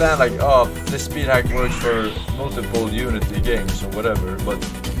 I understand, like, oh, this speed hack works for multiple Unity games or whatever, but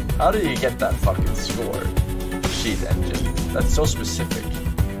How do you get that fucking score? Cheat engine. That's so specific.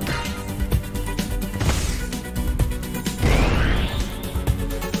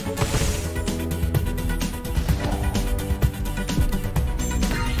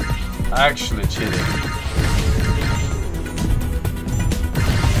 Actually cheating.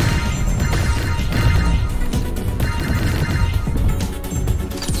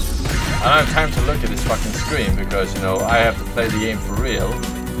 I don't have time to look at this fucking screen because, you know, I have to play the game for real.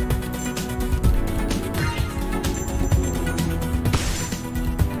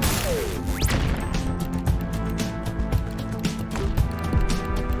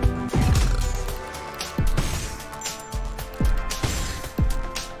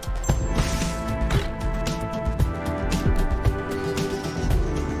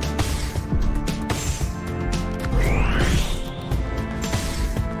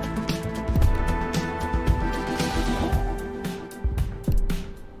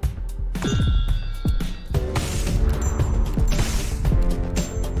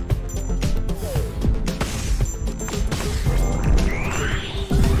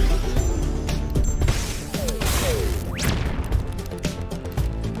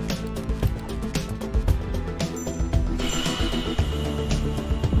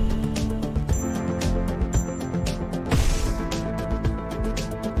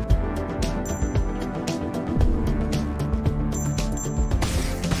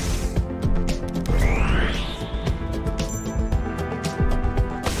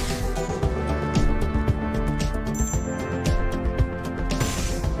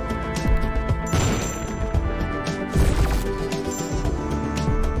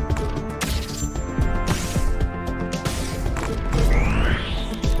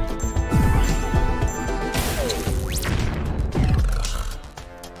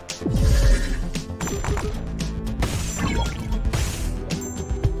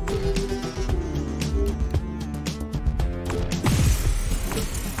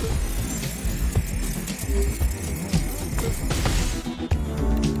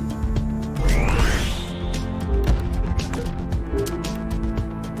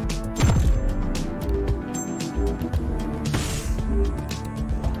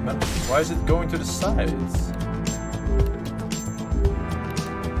 Why is it going to the sides?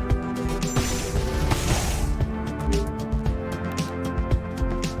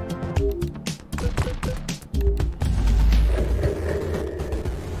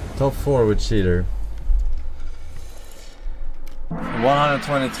 Top 4 with cheater.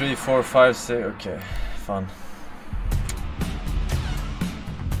 123, 4, 5, 6. Okay, fun.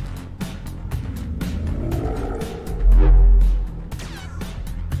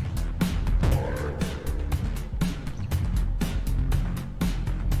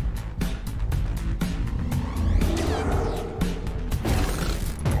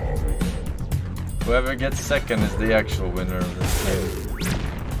 Whoever gets second is the actual winner of this game.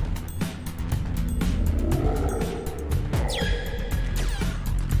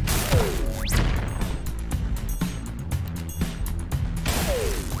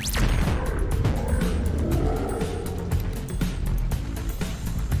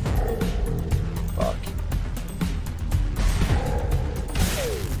 Fuck.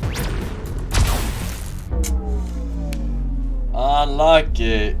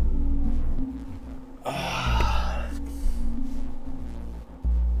 Unlucky.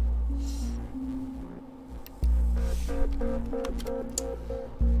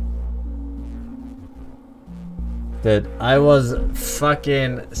 That I was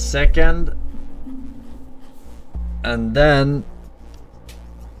fucking second, and then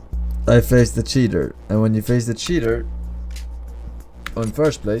I faced the cheater. And when you face the cheater on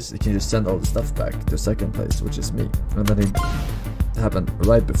first place, you can just send all the stuff back to second place, which is me. And then it happened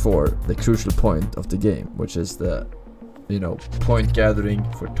right before the crucial point of the game, which is the, you know, point gathering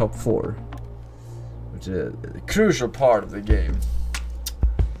for top 4, which is a crucial part of the game.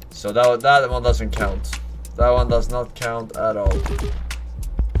 So that one doesn't count. That one does not count at all.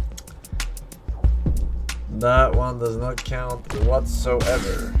 That one does not count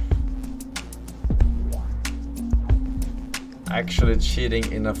whatsoever. Actually cheating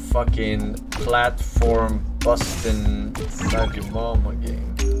in a fucking platform busting Sagimama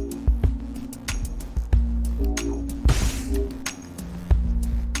game.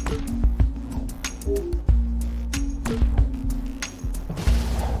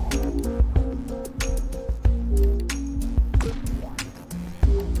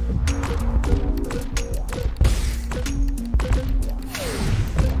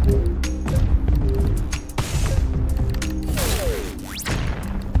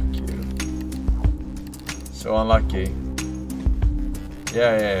 So unlucky.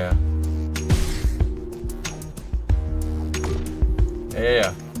 Yeah.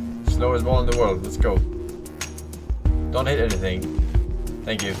 Yeah. Slowest ball in the world. Let's go. Don't hit anything.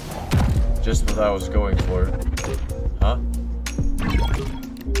 Thank you. Just what I was going for. Huh?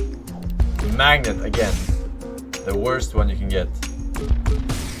 Magnet again. The worst one you can get.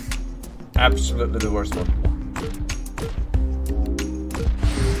 Absolutely the worst one.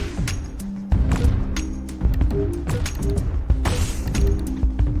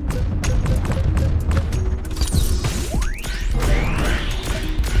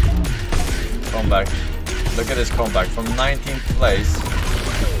 Comeback. Look at this comeback. From 19th place to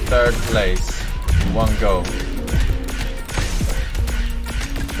 3rd place. One go.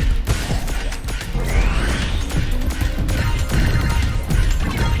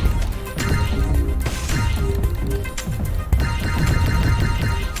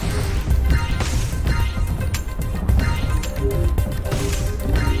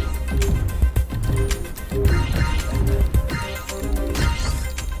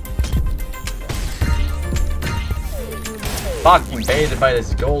 Fucking baited by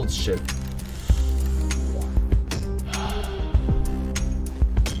this gold shit.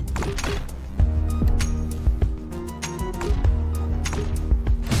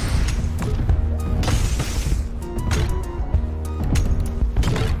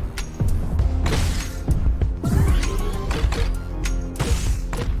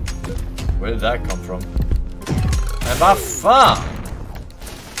 Where did that come from? And vad fan?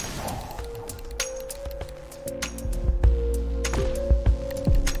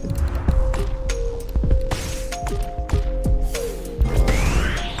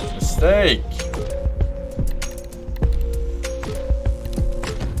 Mistake.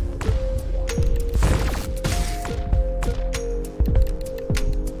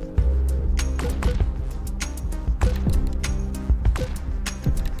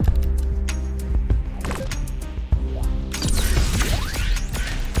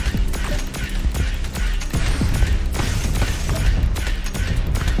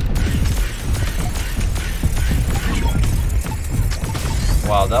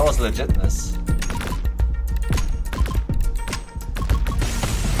 Wow, that was legitness.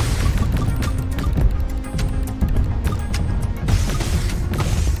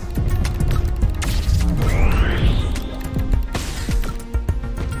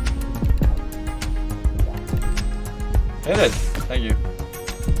 Hit it. Thank you.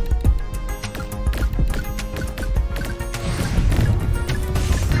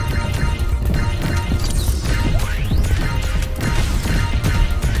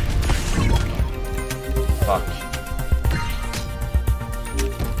 Fuck.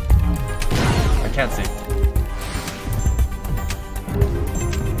 I can't see.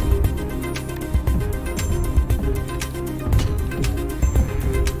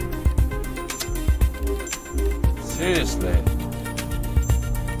 Seriously.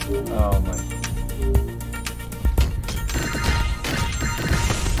 Oh my.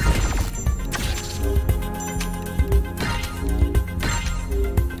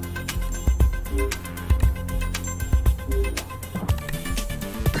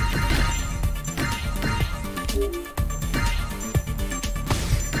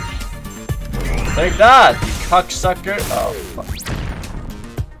 Take that, you cocksucker! Oh fuck.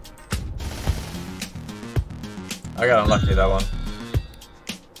 I got unlucky that one.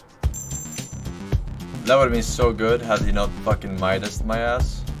 That would have been so good had he not fucking Midas'd my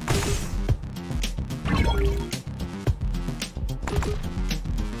ass.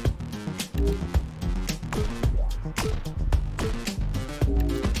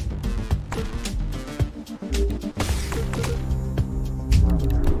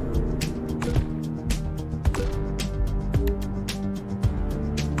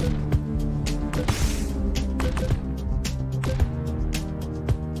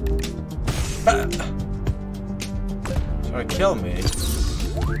 Trying to kill me.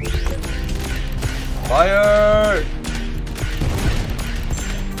 Fire!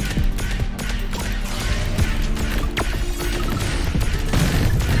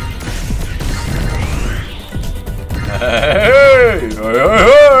 Hey! Hey!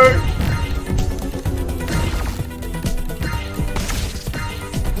 Hey!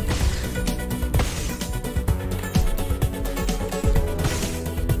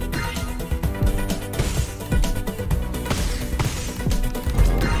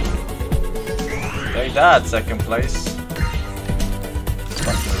 Take that, 2nd place.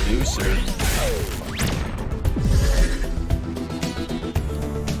 Fucking loser.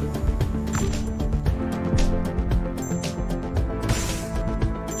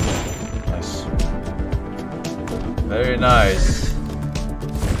 Nice. Very nice.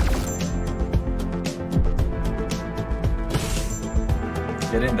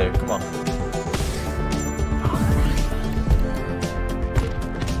 Get in there, come on.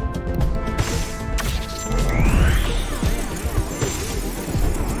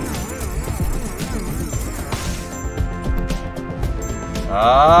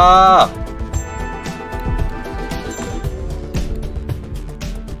 Ah!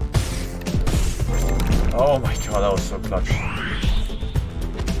 Oh my god, that was so clutch.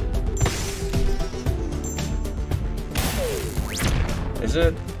 Is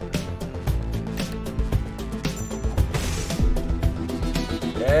it?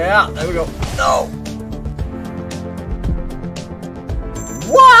 Yeah, there we go. No!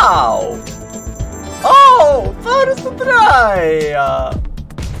 Wow! Oh! Först och dreja!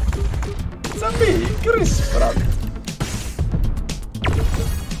 Zabij, krysprat.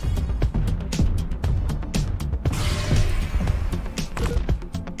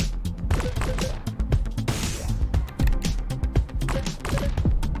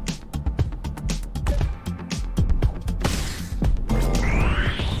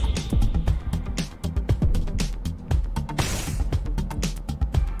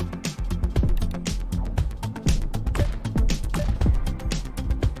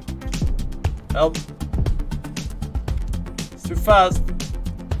 Help. It's too fast.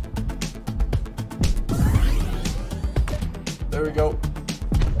 There we go.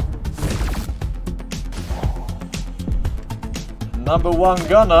 Number one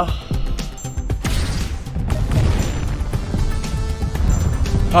gunner.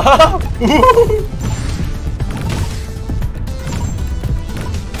 Haha!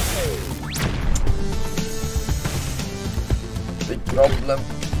 Big problem.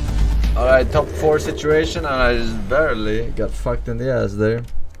 Alright, top 4 situation, and I just barely got fucked in the ass there.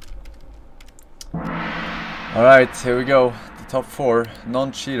 Alright, here we go. The top 4,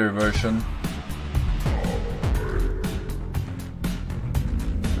 non-cheater version.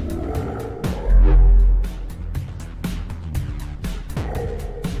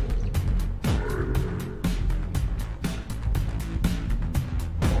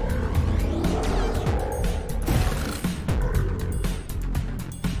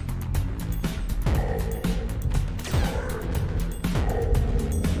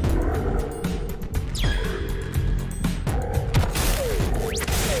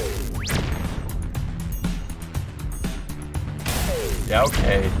 Yeah,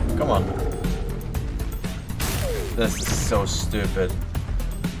 okay. Come on. This is so stupid.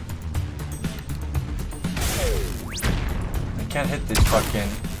 I can't hit this fucking...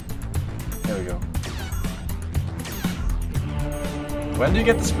 There we go. When do you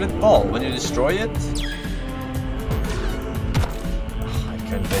get the split ball? When you destroy it? I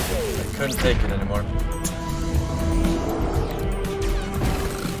couldn't take it. I couldn't take it anymore.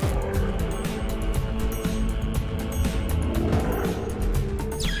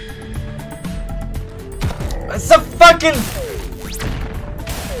 It's a fucking...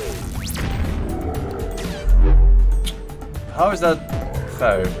 How is that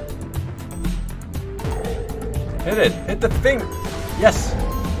fair? Hit it! Hit the thing! Yes!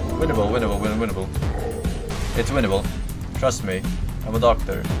 Winnable, winnable, winnable. It's winnable. Trust me. I'm a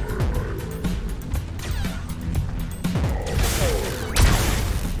doctor.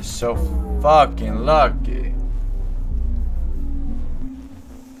 You're so fucking lucky.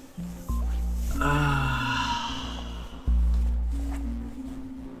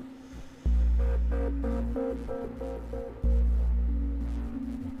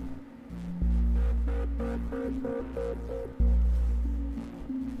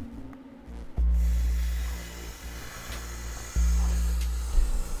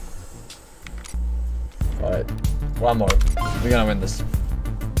 Alright, one more. We're gonna win this.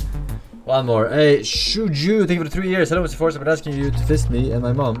 One more. Hey, Shuju, thank you for the 3 years. Hello, Mr. Forse. I've been asking you to fist me and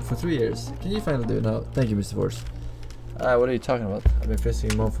my mom for 3 years. Can you finally do it now? Thank you, Mr. Forse. What are you talking about? I've been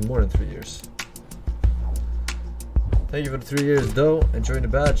fisting your mom for more than 3 years. Thank you for the 3 years, though. Enjoying the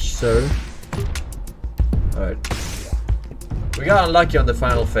badge, sir. Alright. We got unlucky on the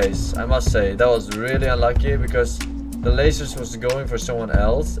final phase, I must say. That was really unlucky because the lasers was going for someone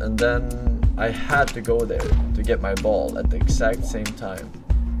else, and then I had to go there to get my ball at the exact same time.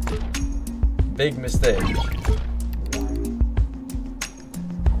 Big mistake.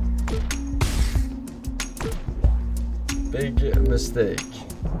 Big mistake.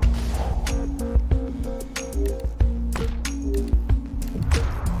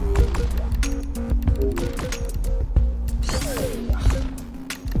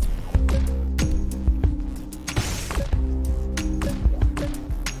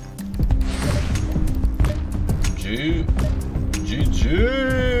 GG.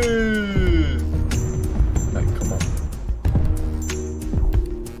 Right, come on.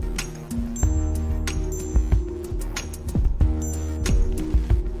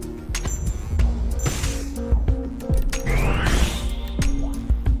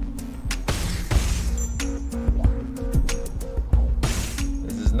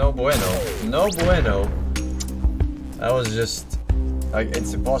 no bueno. No bueno. That was just... like,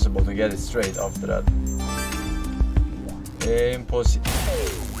 it's impossible to get it straight after that. Impossible.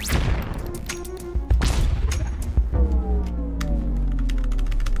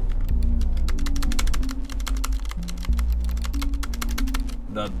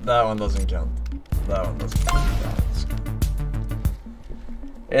 That one doesn't count. That one doesn't count.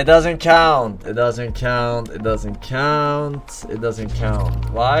 It doesn't count. It doesn't count. It doesn't count. It doesn't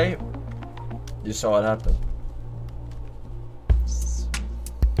count. Why? You saw what happened.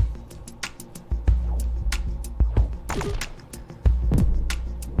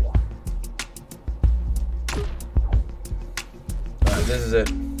 Alright, this is it.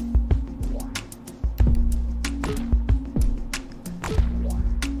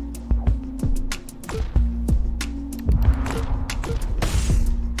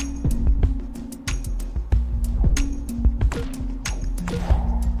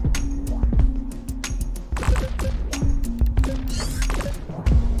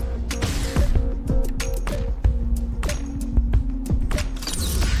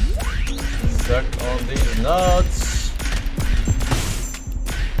 Nuts.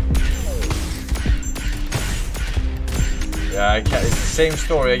 Yeah, I can't. It's the same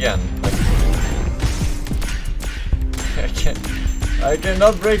story again. I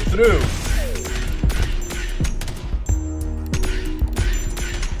cannot break through.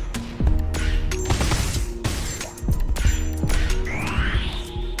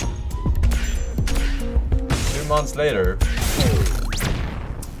 Two months later.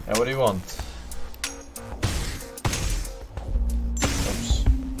 And what do you want?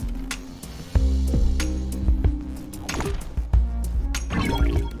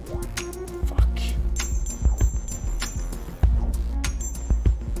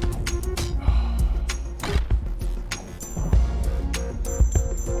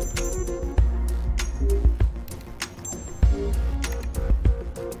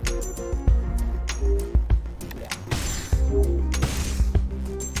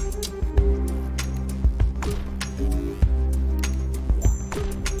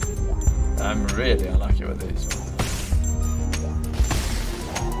 I'm really unlucky with these ones.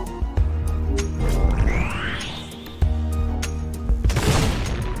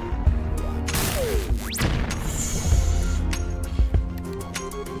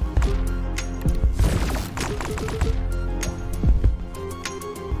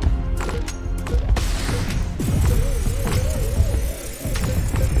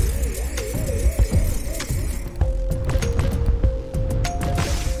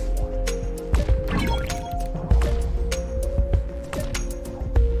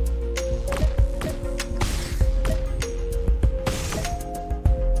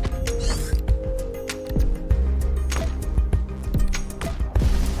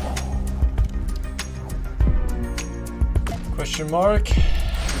 Question mark.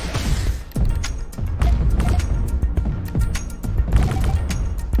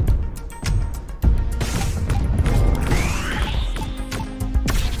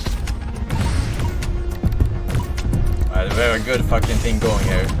 Alright, very good fucking thing going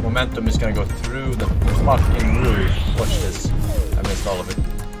here. Momentum is gonna go through the fucking roof. Watch this. I missed all of it.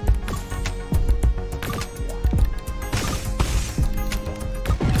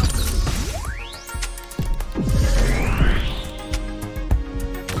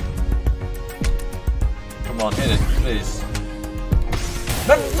 Come on, hit it, please.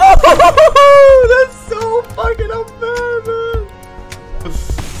 No! That's so fucking unfair, man!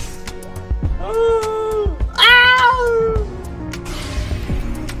 Oh! Ow!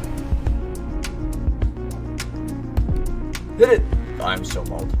 Hit it! I'm so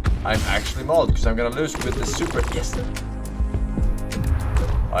mauled. I'm actually mauled because I'm gonna lose with the super. Yes!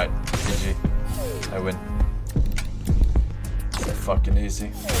 Alright, GG. I win. So fucking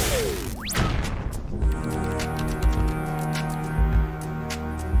easy.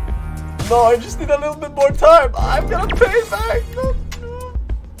 No, I just need a little bit more time. I'm gonna pay back. No, no.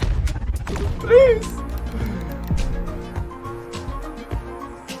 Please.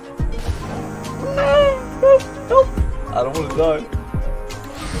 No. I don't want to die.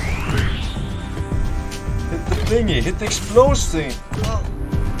 Hit the thingy. Hit the explosive.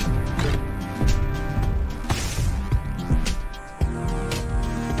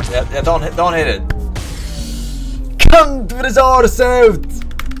 Yeah. Don't hit it. Come to TheSeahorse out.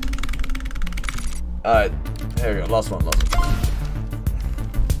 Alright, here we go, last one.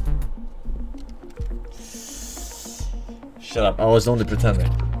 Shut up, I was only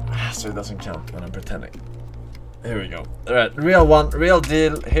pretending. So it doesn't count when I'm pretending. Here we go. Alright, real one, real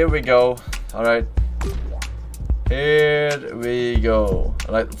deal, here we go. Alright. Here we go.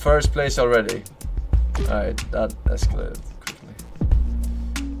 Like first place already. Alright, that escalated quickly.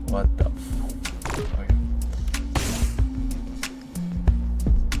 What the f... Okay.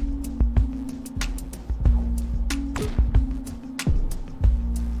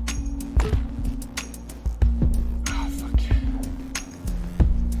 Oh, fuck.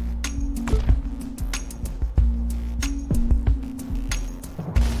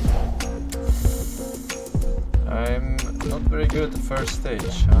 I'm not very good at the first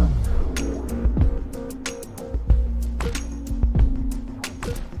stage, huh?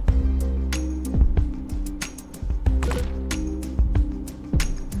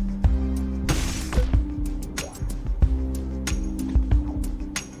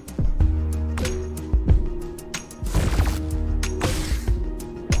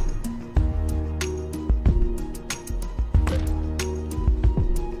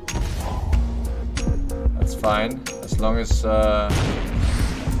 Fine, as long as you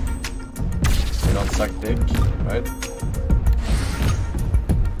don't suck dick, right?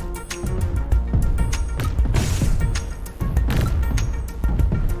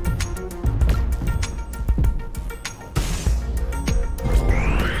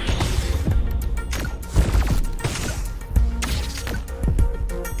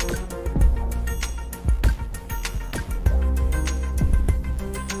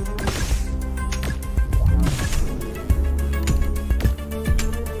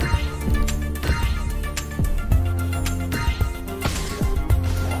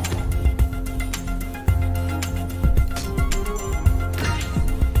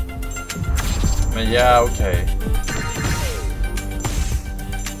 Yeah, okay.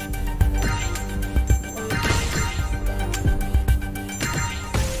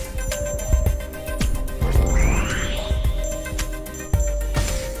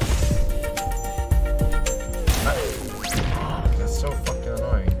 That's so fucking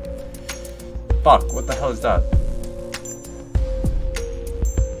annoying. Fuck, what the hell is that?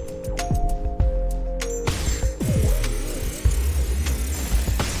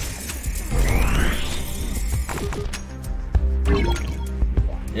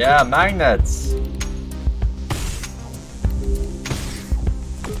 Yeah, magnets.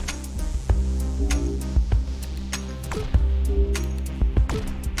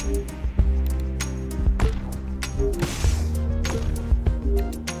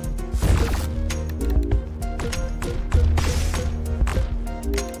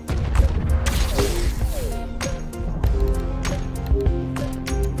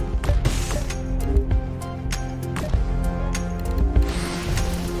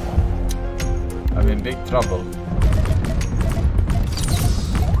 Big trouble.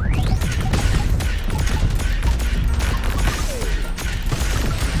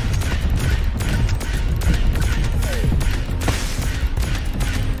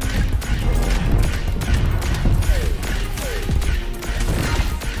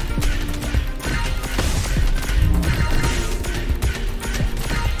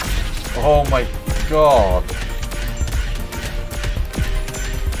 Oh my god.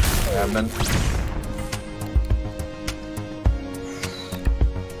 Yeah, man.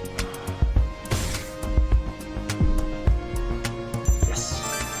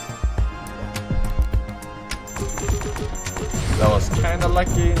 That was kinda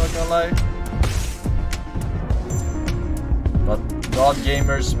lucky, not gonna lie. But God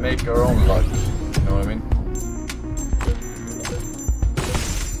gamers make our own luck, you know what I mean?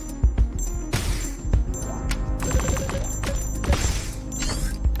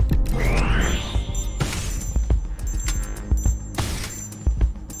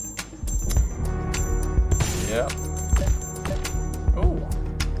 Yeah. Oh.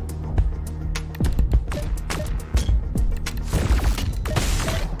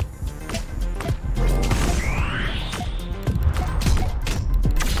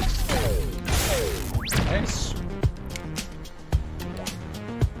 Nice.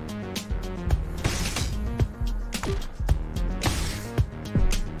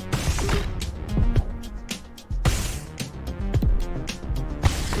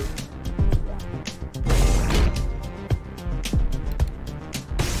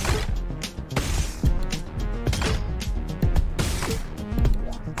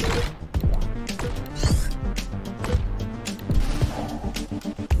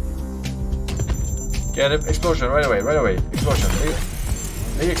 Get it, explosion, right away, explosion,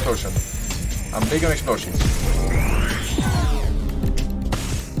 big explosion. I'm big on explosions.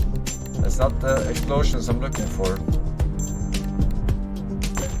 That's not the explosions I'm looking for.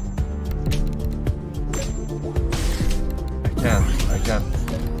 I can't,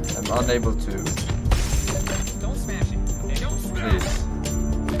 I'm unable to. please.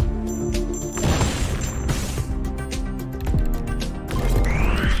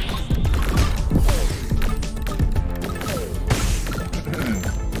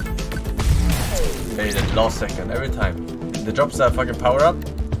 Faded last second every time. It drops that fucking power up.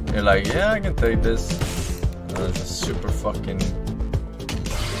 You're like, yeah, I can take this. It's a super fucking.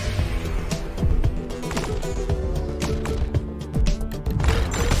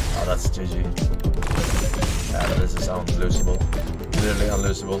 Oh, that's GG. Yeah, this is unlosable. Literally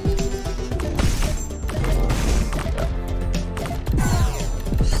unlosable.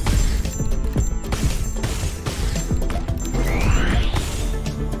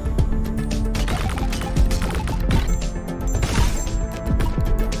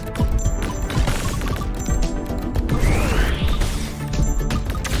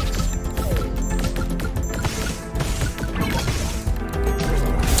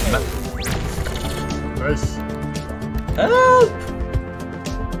 Help!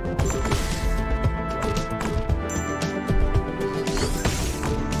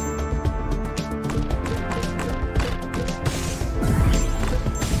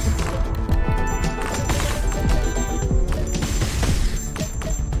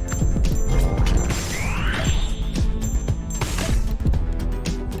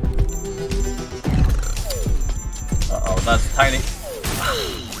 Uh-oh, that's tiny.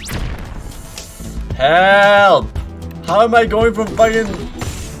 Help! How am I going from fucking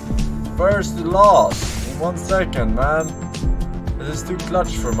first to last in 1 second, man? This is too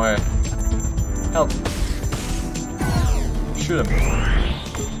clutch for my help. Shoot him.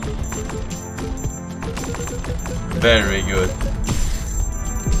 Very good.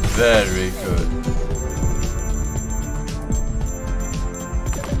 Very good.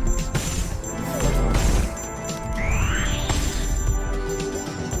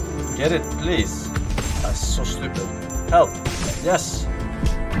 Get it, please. That's so stupid. Help! Yes!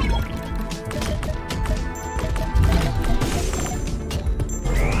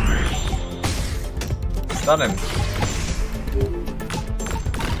 Stun him.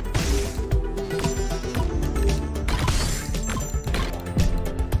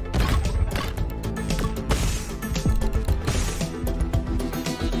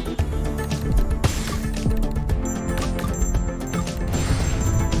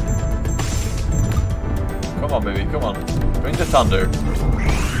 Come on, baby, come on. Bring the thunder.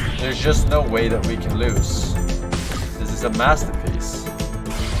 There's just no way that we can lose. This is a masterpiece.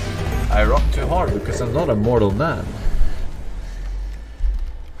 I rock too hard because I'm not a mortal man.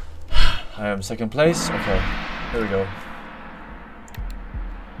 I am second place. Okay, here we go.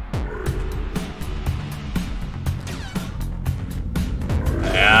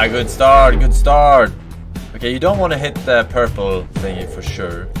 Yeah, good start, good start. Okay, you don't want to hit the purple thingy for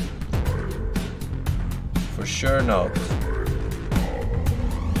sure. For sure not.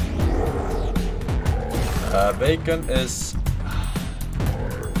 Bacon is...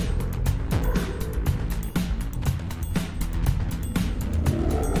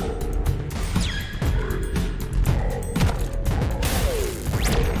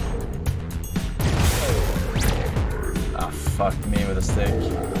 Ah, fuck me with a stick.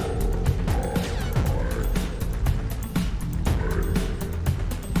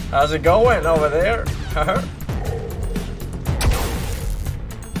 How's it going over there?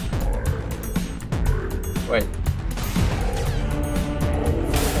 Wait.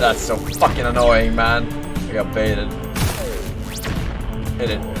 That's so fucking annoying, man. I got baited. Hit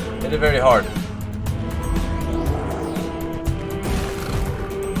it. Hit it very hard.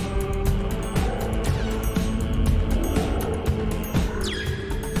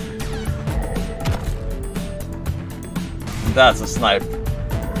 That's a snipe.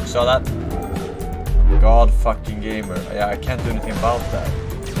 You saw that? God fucking gamer. Yeah, I can't do anything about that.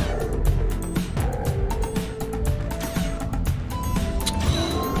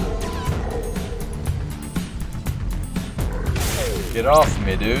 Get off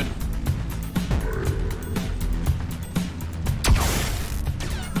me, dude.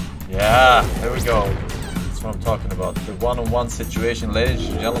 Yeah, there we go. That's what I'm talking about. The one-on-one situation, ladies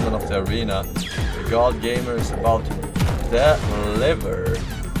and gentlemen of the arena. The God Gamer is about to deliver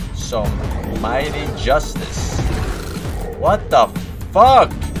some mighty justice. What the fuck?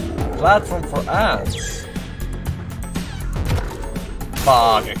 Platform for ants.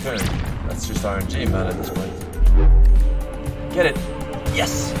 Fuck, I couldn't. That's just RNG, man, at this point. Get it.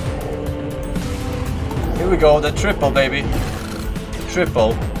 Yes. Here we go, the triple, baby. The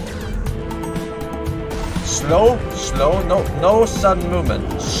triple. Slow, slow, no sudden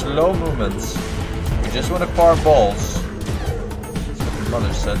movement. Slow movements. We just want to par balls. That's what the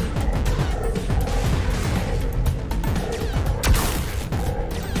mother said.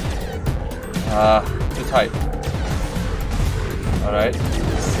 Too tight. Alright,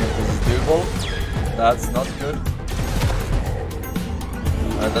 let's see if this is doable. That's not good.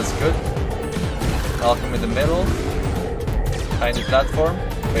 Alright, that's good. Malcolm in the middle. Tiny platform.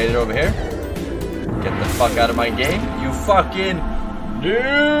 Vader over here. Get the fuck out of my game, you fucking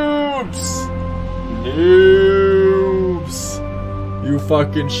noobs! Noobs! You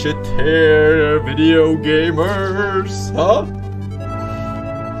fucking shit hair video gamers, huh?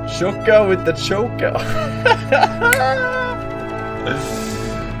 Choka with the choka.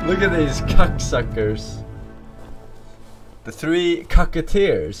 Look at these cocksuckers. The three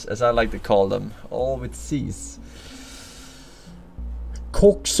cocketeers, as I like to call them, all with C's.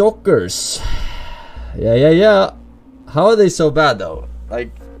 Cocksuckers. Yeah. How are they so bad though?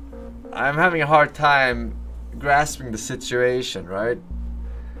 Like, I'm having a hard time grasping the situation, right?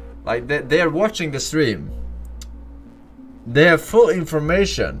 Like, they are watching the stream. They have full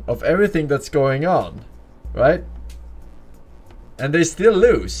information of everything that's going on, right? And they still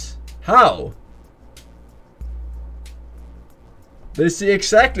lose. How? They see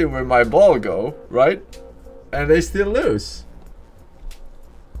exactly where my ball go, right? And they still lose.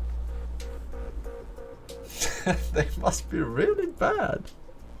 They must be really bad.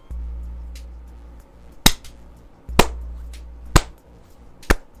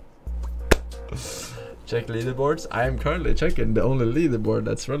 Check leaderboards. I am currently checking the only leaderboard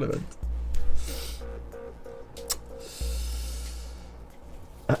that's relevant.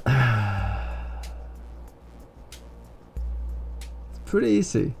 Pretty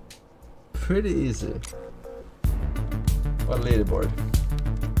easy. Pretty easy. What leaderboard?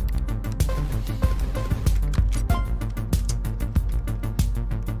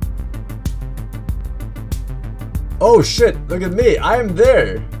 Oh shit, look at me, I'm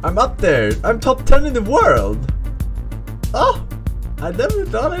there. I'm up there. I'm top 10 in the world. Oh, I never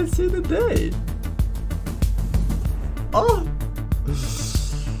thought I'd see the day. Oh.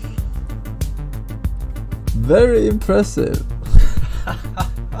 Very impressive.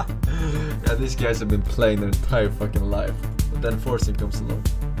 Yeah, these guys have been playing their entire fucking life. But then Forsen comes along.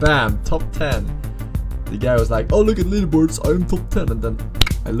 Bam, top 10. The guy was like, oh look at leaderboards, I'm top 10. And then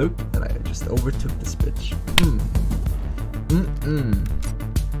I look and I just overtook this bitch.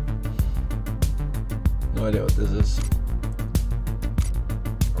 No idea what this is.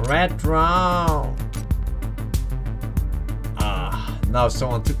 Retro. Ah, now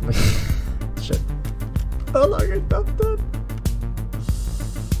someone took me. Shit. Oh look at top 10.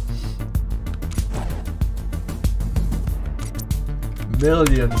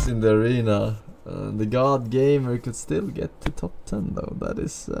 Millions in the arena. The God Gamer could still get to top 10 though.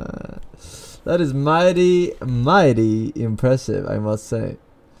 That is mighty impressive, I must say.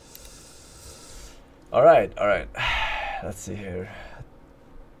 Alright. Let's see here.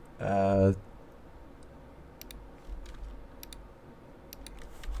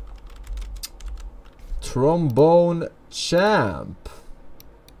 Trombone champ.